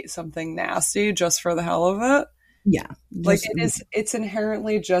write something nasty just for the hell of it. Yeah. It's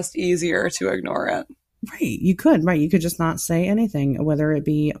inherently just easier to ignore it. Right. You could just not say anything, whether it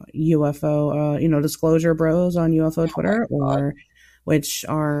be UFO, disclosure bros on UFO Twitter, or which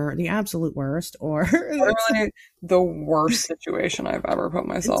are the absolute worst, or literally the worst situation I've ever put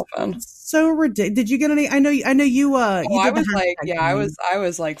myself in. So ridiculous. Did you get any? I know you. I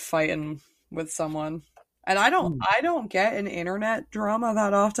was like fighting with someone, and I don't get an internet drama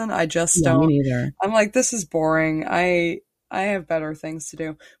that often. I just don't. Me neither. I'm like, this is boring. I have better things to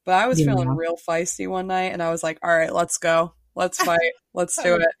do. But I was feeling real feisty one night, and I was like, all right, let's go. Let's fight. Let's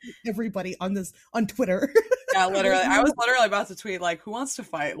do it. Everybody on Twitter. Yeah, literally. I was literally about to tweet, like, who wants to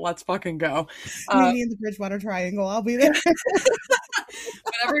fight? Let's fucking go. Me in the Bridgewater Triangle. I'll be there.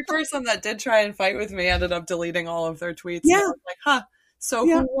 But every person that did try and fight with me ended up deleting all of their tweets. Yeah. And I was like, huh. So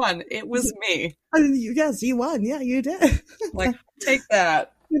who won? It was me. Yes, you won. Yeah, you did. Like, take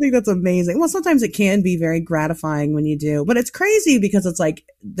that. I think that's amazing. Well, sometimes it can be very gratifying when you do, but it's crazy because it's like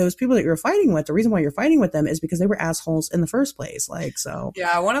those people that you're fighting with, the reason why you're fighting with them is because they were assholes in the first place. Like, so.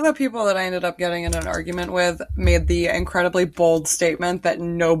 Yeah. One of the people that I ended up getting in an argument with made the incredibly bold statement that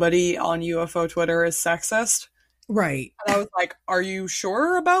nobody on UFO Twitter is sexist. Right. And I was like, are you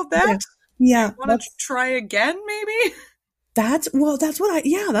sure about that? Yeah. Want to try again, maybe? That's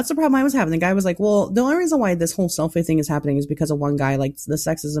the problem I was having. The guy was like, well, the only reason why this whole selfie thing is happening is because of one guy, like the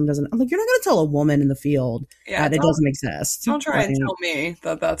sexism doesn't, I'm like, you're not going to tell a woman in the field that it doesn't exist. Don't try and tell me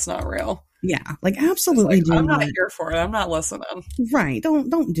that that's not real. Yeah. Like, absolutely. I'm not here for it. I'm not listening. Right.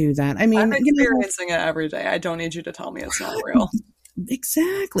 Don't do that. I mean, I'm experiencing it every day. I don't need you to tell me it's not real.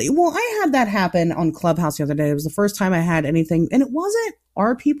 Exactly. Well, I had that happen on Clubhouse the other day. It was the first time I had anything, and it wasn't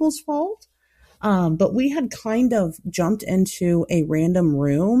our people's fault. But we had kind of jumped into a random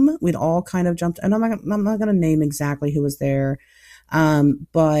room. We'd all kind of jumped, and I'm not going to name exactly who was there.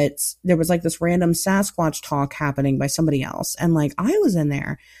 But there was like this random Sasquatch talk happening by somebody else. And like, I was in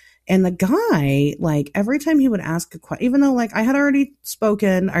there, and the guy, like, every time he would ask a question, even though like I had already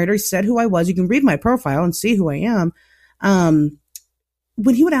spoken, I already said who I was. You can read my profile and see who I am.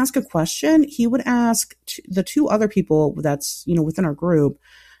 when he would ask a question, he would ask the two other people that's, within our group,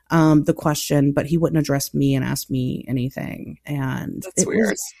 the question, but he wouldn't address me and ask me anything. And that's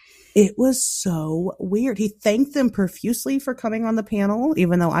weird. It was so weird. He thanked them profusely for coming on the panel,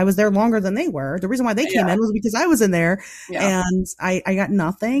 even though I was there longer than they were. The reason why they came in was because I was in there, and I got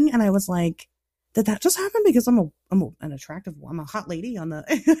nothing. And I was like, did that just happen because I'm a hot lady on the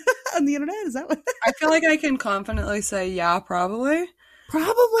on the internet? Is that what? I feel like I can confidently say, yeah, probably.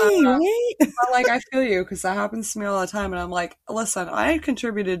 Probably, right? But like, I feel you, because that happens to me all the time, and I'm like, listen, I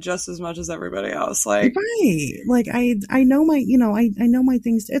contributed just as much as everybody else. Like, right? Like, I know my, I know my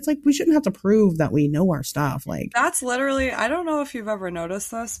things. It's like we shouldn't have to prove that we know our stuff. Like, that's literally. I don't know if you've ever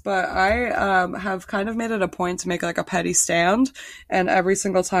noticed this, but I have kind of made it a point to make like a petty stand, and every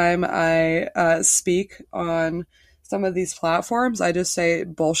single time I speak on some of these platforms, I just say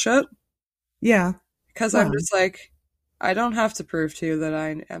bullshit. Yeah, because I'm just like, I don't have to prove to you that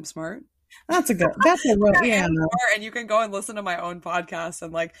I am smart. That's a real, yeah. And you can go and listen to my own podcast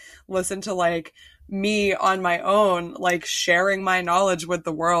and like listen to like me on my own, like sharing my knowledge with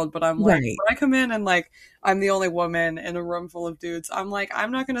the world. But I'm like, when I come in and like, I'm the only woman in a room full of dudes, I'm like,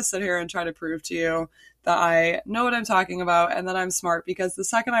 I'm not going to sit here and try to prove to you that I know what I'm talking about and that I'm smart, because the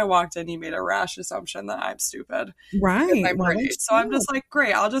second I walked in, you made a rash assumption that I'm stupid. Right. I'm pretty. So I'm just like,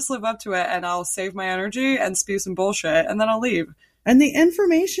 great, I'll just live up to it and I'll save my energy and spew some bullshit and then I'll leave. And the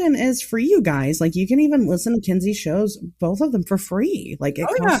information is free, you guys. Like, you can even listen to Kinsey's shows, both of them, for free. Like, it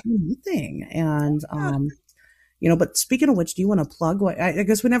costs you nothing. And, but speaking of which, do you want to plug what, I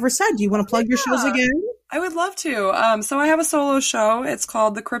guess we never said, do you want to plug your shows again? I would love to. So I have a solo show. It's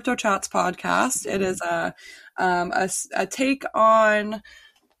called the Crypto Chats Podcast. It is a take on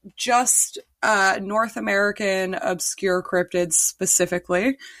just North American obscure cryptids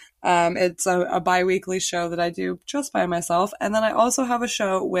specifically. It's a bi-weekly show that I do just by myself. And then I also have a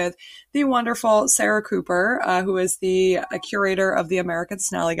show with the wonderful Sarah Cooper, who is the curator of the American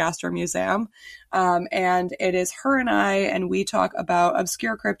Snallygaster Museum. And it is her and I, and we talk about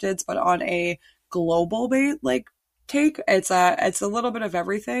obscure cryptids, but on a global take. It's a little bit of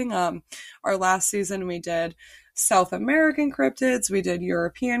everything. Our last season we did South American cryptids, we did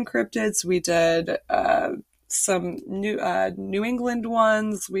European cryptids, we did some New England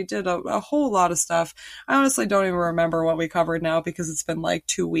ones. We did a whole lot of stuff. I honestly don't even remember what we covered now because it's been like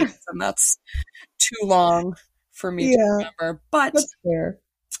 2 weeks and that's too long for me to remember. But that's fair.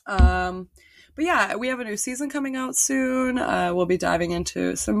 But yeah, we have a new season coming out soon. We'll be diving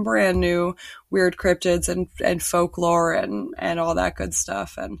into some brand new weird cryptids and folklore and all that good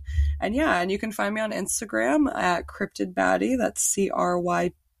stuff. And you can find me on Instagram at Cryptid Baddie. That's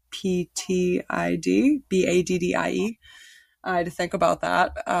CRYPTID BADDIE. I had to think about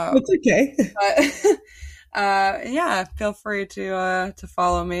that. It's okay. But, feel free to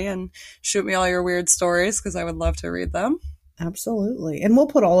follow me and shoot me all your weird stories because I would love to read them. Absolutely. And we'll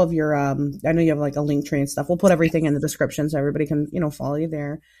put all of your, I know you have like a link tree and stuff. We'll put everything in the description so everybody can, follow you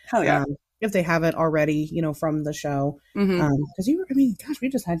there. Hell yeah. If they haven't already, from the show. Because we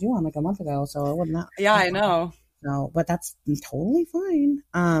just had you on like a month ago, so it wasn't that. Yeah, I know. No, but that's totally fine.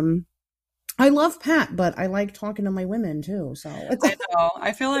 I love Pat, but I like talking to my women too. So I know.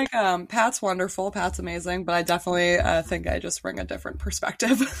 I feel like Pat's wonderful. Pat's amazing, but I definitely think I just bring a different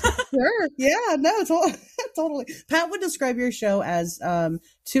perspective. Sure. Yeah. No. Totally. Pat would describe your show as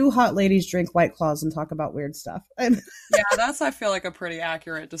two hot ladies drink White Claws and talk about weird stuff. And yeah, that's, I feel like, a pretty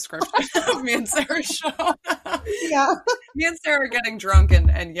accurate description of me and Sarah's show. Yeah. Me and Sarah getting drunk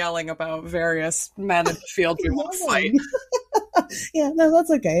and yelling about various men in the field we want to fight. Yeah, no, that's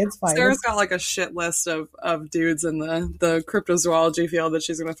okay. It's fine. Sarah's got like a shit list of dudes in the cryptozoology field that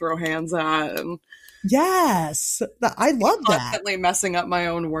she's going to throw hands at. And yes, I love that. Constantly messing up my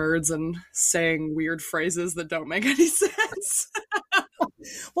own words and saying weird phrases that don't make any sense.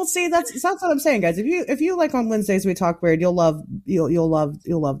 Well, see, that's what I'm saying, guys. If you like on Wednesdays we talk weird, you'll love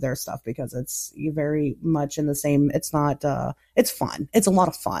their stuff because it's very much in the same. It's not. It's fun. It's a lot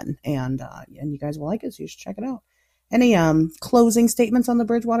of fun, and you guys will like it. So you should check it out. Any closing statements on the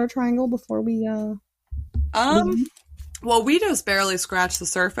Bridgewater Triangle before we Well, we just barely scratched the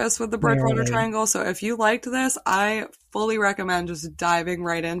surface with the Bridgewater Triangle, so if you liked this, I fully recommend just diving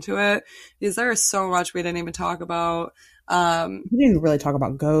right into it because there is so much we didn't even talk about. We didn't really talk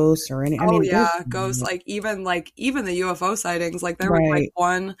about ghosts or any. Ghosts. Like even the UFO sightings. Like there was like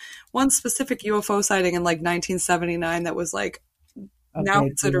one specific UFO sighting in like 1979 that was like now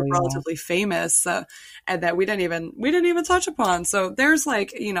considered relatively famous, and that we didn't even touch upon. So there's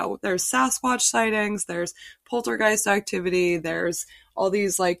like, there's Sasquatch sightings, there's poltergeist activity, there's all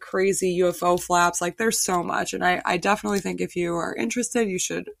these like crazy UFO flaps. Like there's so much. And I definitely think if you are interested, you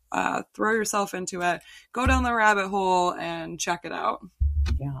should throw yourself into it, go down the rabbit hole and check it out.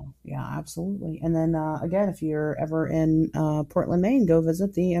 Yeah, absolutely. And then again, if you're ever in Portland, Maine, go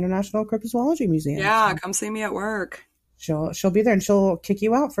visit the International Cryptozoology Museum. Yeah, come see me at work. She'll be there, and she'll kick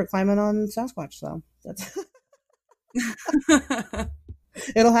you out for climbing on Sasquatch. So that's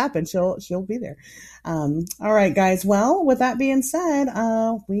it'll happen. She'll be there. All right, guys. Well, with that being said,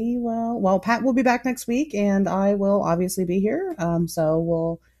 Pat will be back next week, and I will obviously be here. So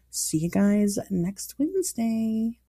we'll see you guys next Wednesday.